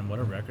 yeah. Oh, man, what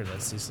a record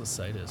that Ceaseless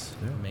Sight is.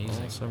 Yeah,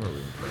 amazing. All summer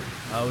we played.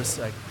 I always,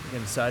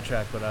 getting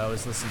sidetracked, but I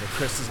always listen to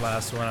Chris's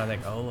last one. I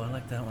think, I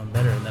like that one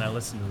better. And then I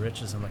listen to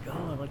Rich's. I'm like,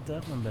 I like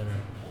that one better.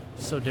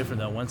 So different,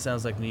 though. One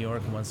sounds like New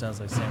York and one sounds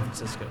like San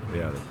Francisco.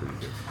 Yeah, they're pretty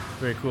good.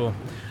 Very cool.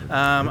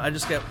 I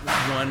just got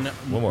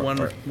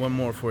one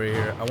more for you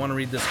here. I want to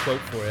read this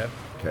quote for you.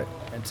 Okay.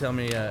 And tell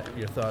me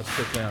your thoughts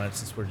quickly on it,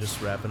 since we're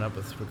just wrapping up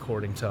with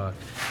recording talk.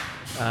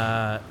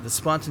 The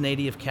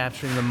spontaneity of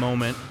capturing the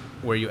moment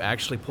where you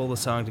actually pull the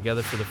song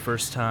together for the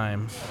first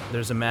time.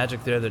 There's a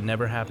magic there that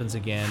never happens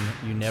again.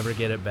 You never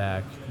get it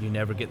back. You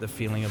never get the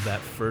feeling of that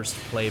first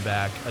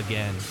playback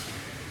again.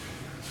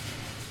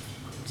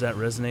 Does that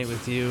resonate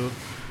with you?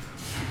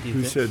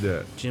 Who said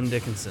that? Jim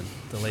Dickinson,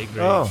 the late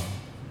great. Oh,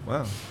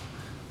 wow.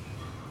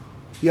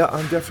 Yeah,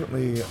 I'm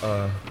definitely...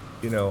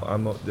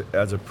 I'm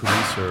as a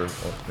producer,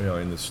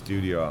 in the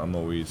studio, I'm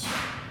always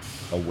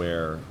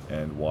aware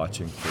and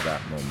watching for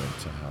that moment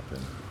to happen.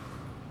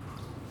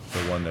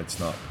 The one that's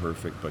not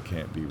perfect but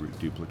can't be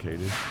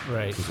duplicated.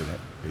 Right. Because it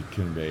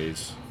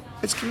conveys.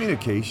 It's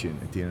communication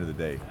at the end of the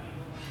day.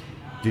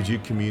 Did you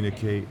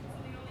communicate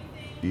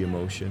the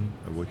emotion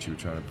of what you were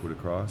trying to put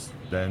across?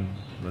 Then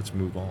let's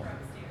move on.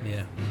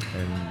 Yeah.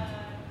 And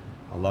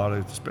a lot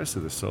of,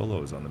 especially the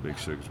solos on the Big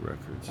Sugars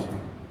records,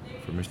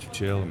 for Mr.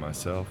 Chill and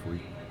myself,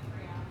 we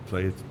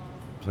play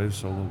the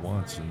solo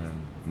once and then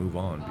move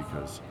on,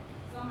 because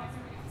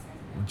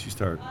once you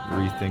start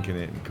rethinking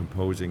it and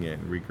composing it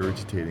and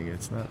regurgitating it,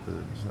 it's not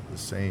the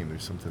same.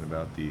 There's something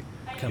about the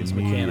becomes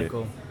immediate,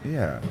 mechanical.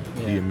 Yeah,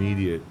 the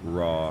immediate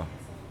raw,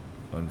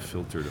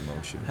 unfiltered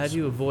emotions. How do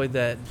you avoid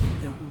that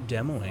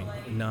demoing?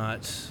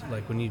 Not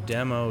like when you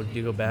demo,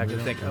 you go back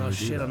and think, oh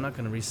shit, I'm not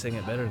going to re-sing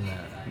it better than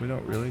that. We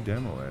don't really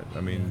demo it.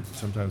 I mean,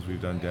 sometimes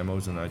we've done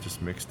demos and I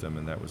just mixed them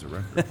and that was a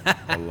record.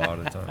 A lot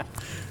of times.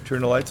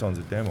 Turn the Lights On's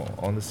a demo.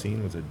 On the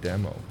Scene was a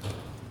demo.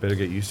 Better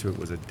Get Used to It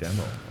was a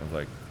demo. I was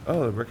like,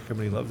 oh, the record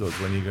company loves those.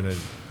 When are you going to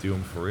do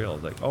them for real?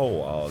 Like,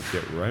 oh, I'll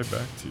get right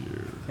back to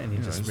you. And you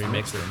just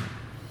remix it.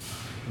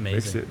 Amazing.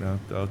 Mix it and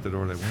out the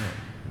door they went.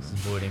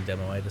 Avoiding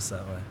demoitis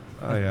that way.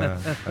 Oh, yeah.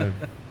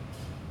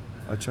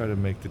 I try to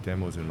make the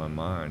demos in my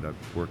mind. I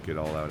work it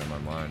all out in my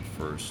mind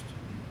first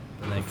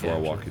before I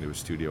walk into a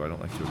studio. I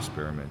don't like to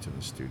experiment in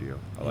the studio.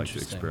 I like to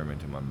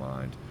experiment in my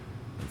mind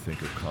and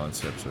think of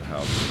concepts of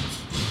how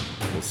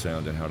things will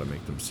sound and how to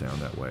make them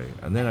sound that way.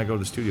 And then I go to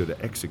the studio to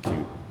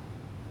execute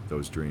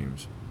those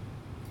dreams,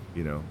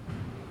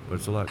 But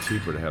it's a lot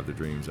cheaper to have the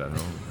dreams at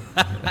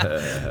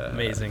home.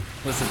 Amazing.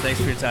 Listen, thanks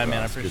for your time,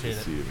 man. I appreciate it. Good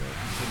to see you, man.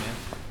 Good, man.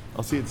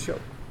 I'll see you at the show.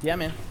 Yeah,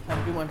 man. Have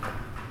a good one.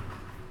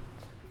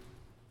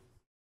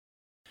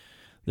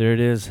 There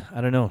it is.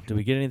 I don't know. Did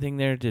we get anything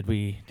there? Did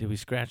we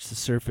scratch the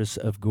surface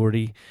of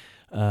Gordy?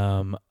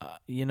 For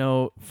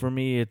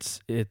me, it's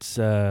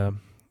a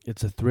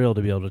thrill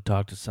to be able to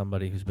talk to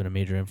somebody who's been a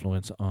major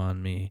influence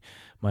on me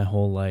my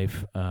whole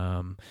life.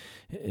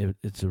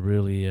 It's a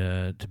really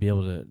to be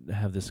able to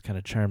have this kind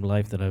of charmed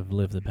life that I've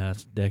lived the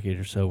past decade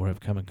or so, where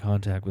I've come in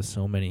contact with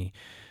so many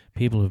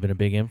people who've been a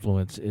big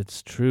influence.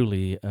 It's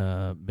truly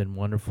been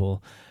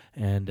wonderful,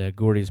 and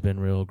Gordy's been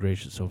real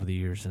gracious over the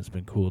years, and it's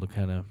been cool to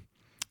kind of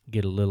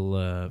get a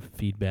little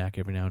feedback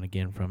every now and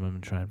again from him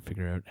and try and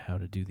figure out how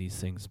to do these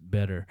things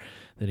better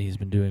that he's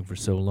been doing for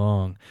so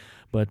long.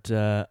 But,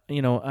 I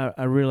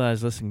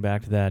realized listening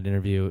back to that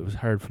interview, it was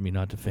hard for me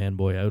not to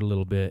fanboy out a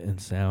little bit and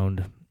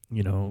sound,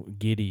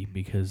 giddy,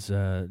 because,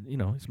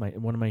 he's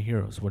one of my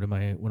heroes. What am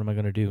I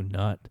going to do?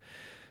 Not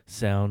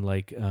sound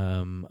like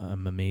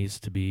I'm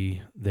amazed to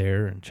be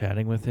there and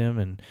chatting with him,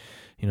 and,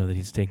 that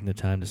he's taking the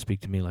time to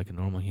speak to me like a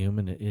normal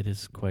human. It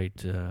is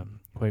quite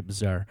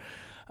bizarre.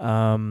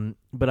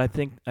 But I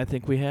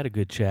think we had a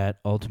good chat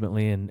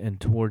ultimately, and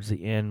towards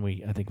the end,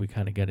 I think we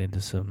kind of got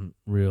into some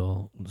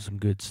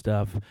good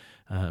stuff.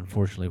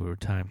 Unfortunately, we were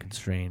time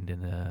constrained,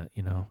 and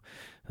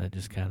that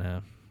just kind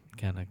of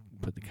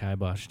put the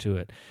kibosh to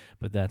it.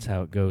 But that's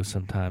how it goes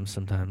sometimes.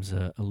 Sometimes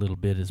a little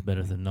bit is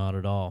better than not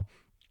at all.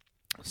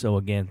 So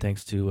again,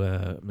 thanks to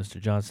Mr.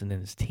 Johnson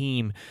and his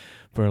team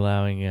for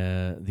allowing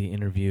the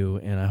interview,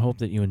 and I hope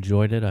that you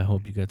enjoyed it. I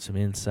hope you got some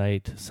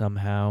insight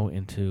somehow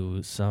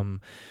into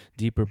some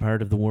deeper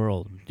part of the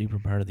world, deeper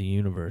part of the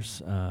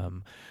universe.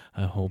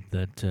 I hope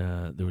that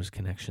there was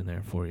connection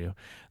there for you,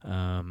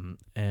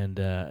 and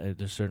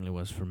there certainly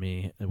was for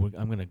me.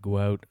 I'm going to go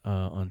out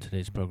on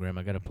today's program.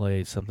 I got to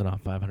play something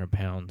off 500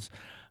 Pounds.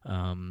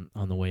 On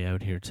the way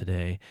out here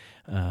today,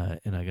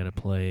 and I got to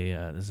play,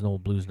 there's an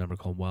old blues number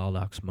called Wild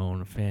Ox Moan,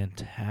 a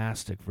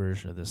fantastic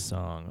version of this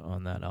song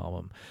on that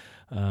album.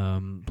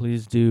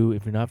 Please do,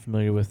 if you're not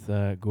familiar with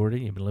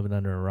Gordy, you've been living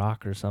under a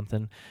rock or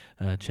something,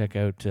 check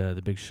out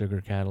the Big Sugar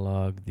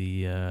catalog,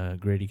 the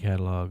Grady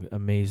catalog,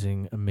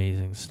 amazing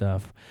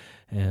stuff,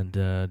 and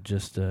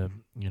just a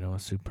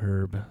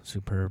superb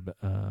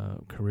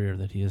career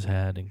that he has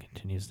had and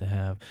continues to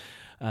have.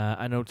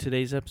 I know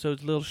today's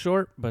episode's a little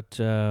short, but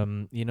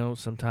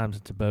sometimes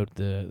it's about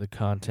the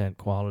content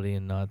quality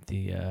and not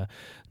the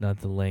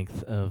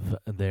length of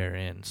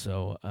therein.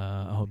 So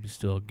I hope you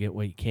still get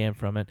what you can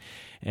from it.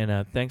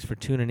 And thanks for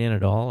tuning in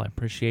at all. I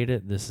appreciate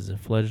it. This is a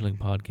fledgling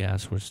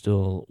podcast. We're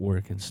still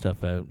working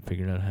stuff out,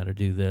 figuring out how to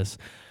do this.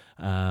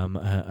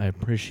 I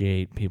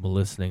appreciate people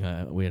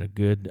listening. We had a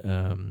good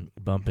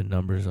bump in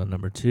numbers on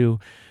number 2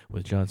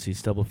 with John C.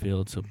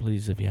 Stubblefield. So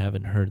please, if you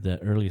haven't heard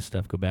that earlier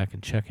stuff, go back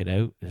and check it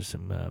out. There's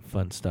some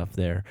fun stuff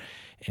there.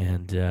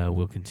 And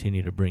we'll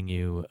continue to bring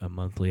you a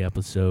monthly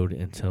episode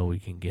until we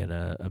can get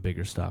a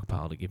bigger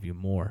stockpile to give you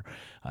more.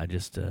 I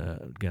just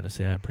got to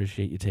say I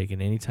appreciate you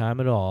taking any time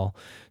at all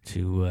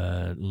to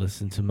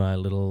listen to my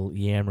little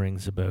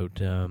yammerings about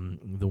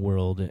the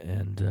world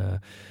and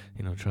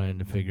trying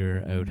to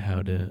figure out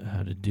how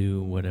to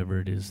do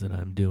whatever it is that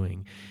I'm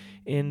doing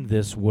in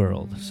this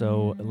world.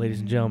 So,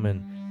 ladies and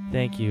gentlemen,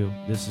 thank you.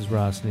 This is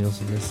Ross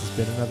Nielsen. This has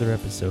been another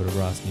episode of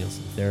Ross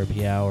Nielsen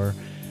Therapy Hour.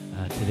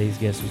 Today's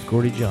guest was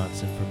Gordy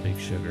Johnson from Big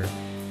Sugar,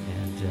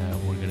 and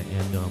we're going to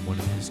end on one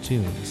of his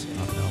tunes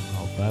off an album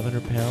called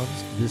 500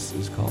 Pounds. This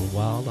is called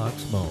Wild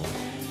Ox Moan.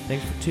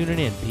 Thanks for tuning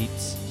in,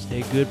 peeps.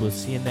 Stay good. We'll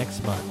see you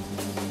next month.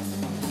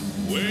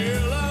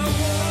 Well, I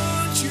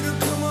want you to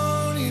come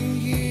on in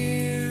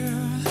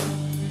here,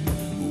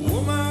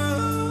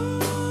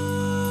 woman.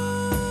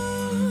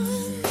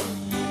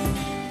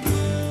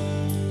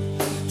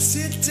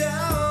 Sit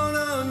down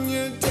on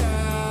your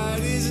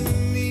daddy's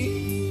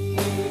knee.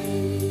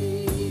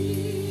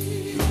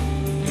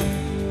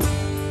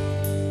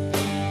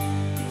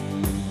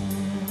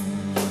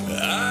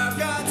 I've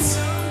got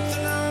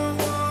something I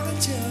want to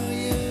tell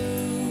you,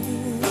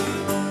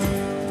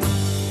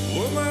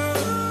 woman.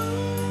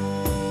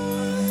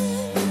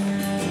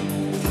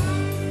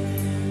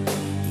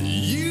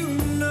 You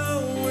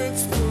know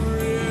it's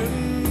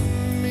worrying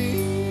me.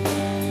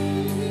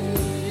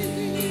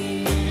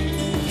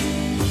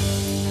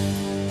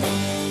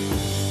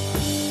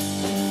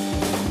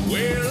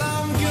 Well,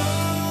 I'm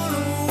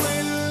gonna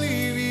wait and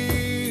leave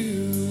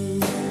you,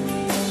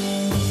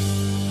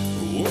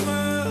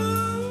 woman.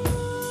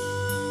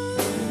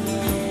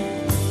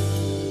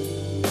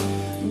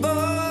 But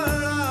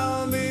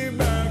I'll be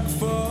back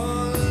for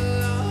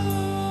love.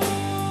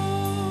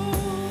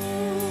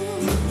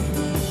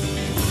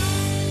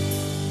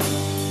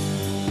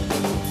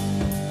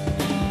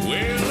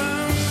 Well,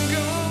 I'm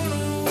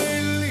gonna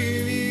wait and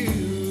leave you,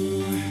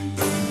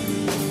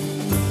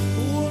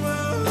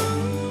 woman.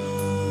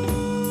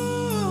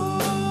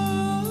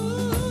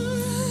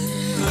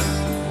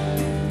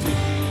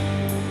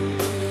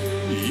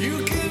 You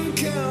can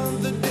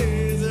count the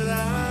days that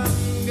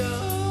I'm gone.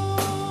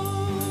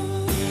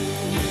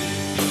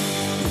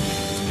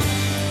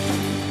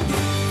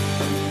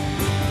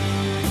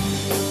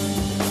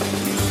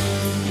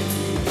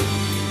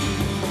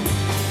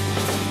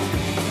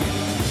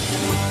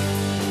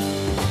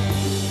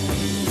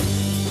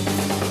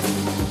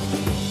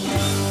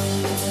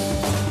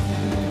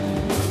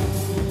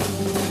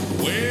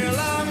 Well,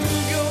 I'm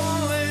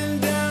going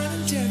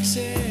down to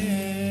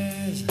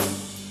Texas,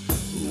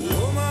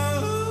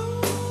 woman.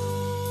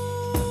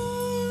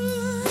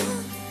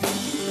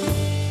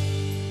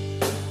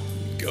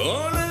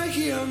 Gonna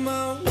hear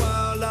my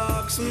wild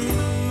ox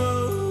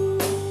moan.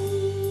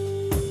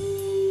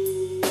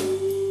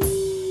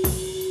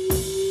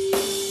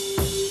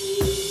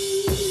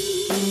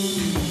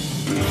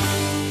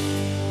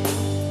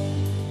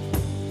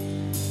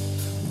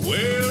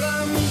 Well,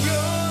 I'm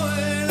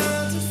going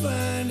out to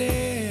find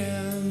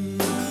him,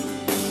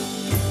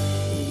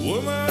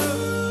 woman.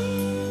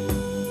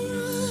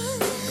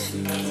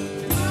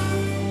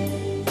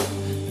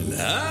 And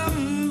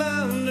I'm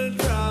bound to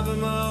drive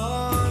him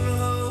on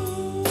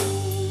home.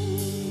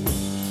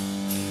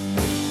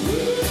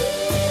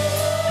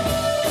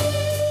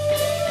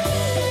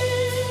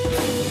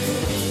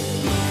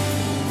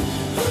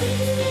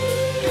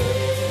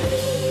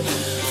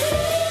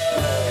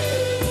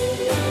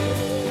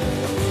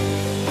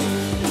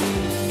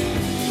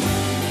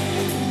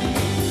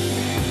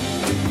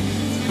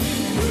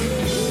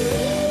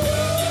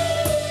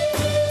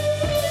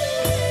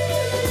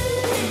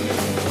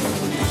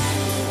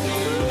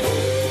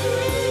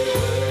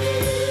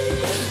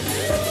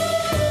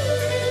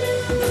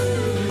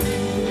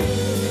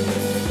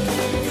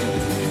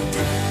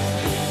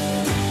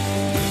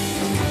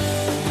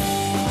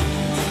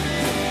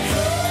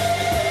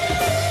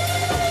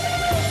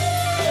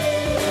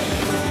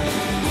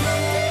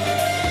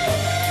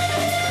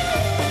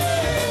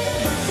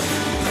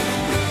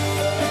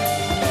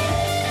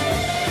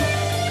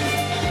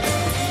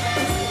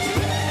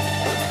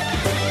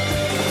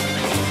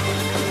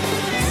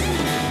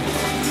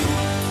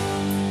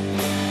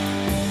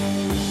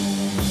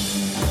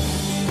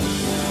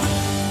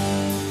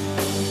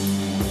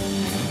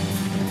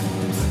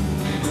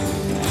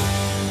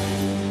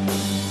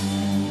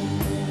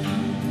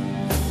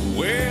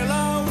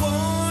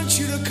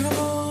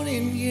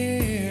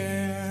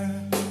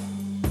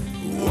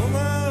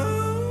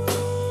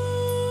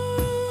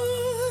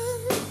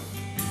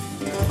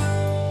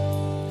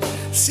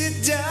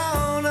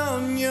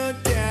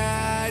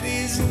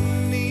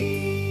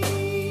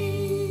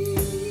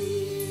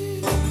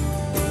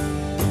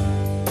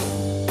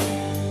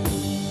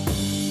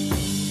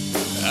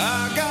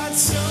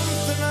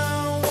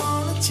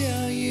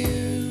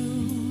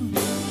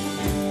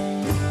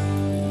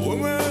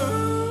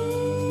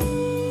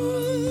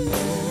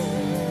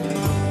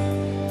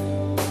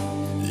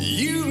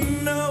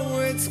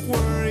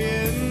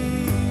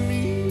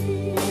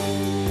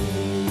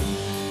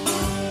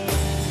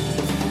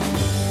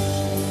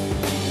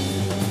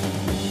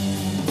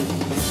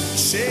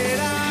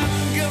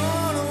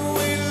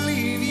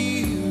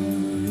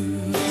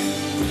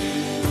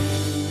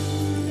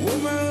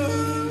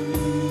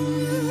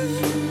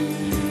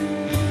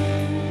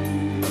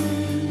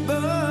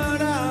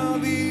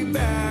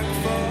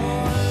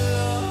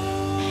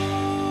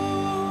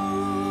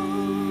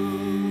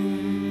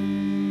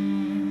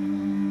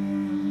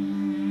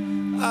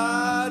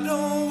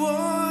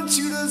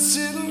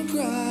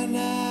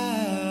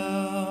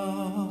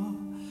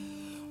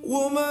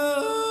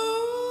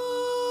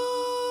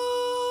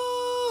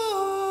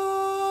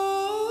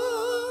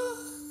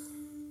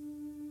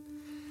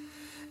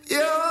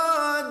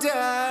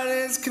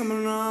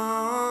 coming on.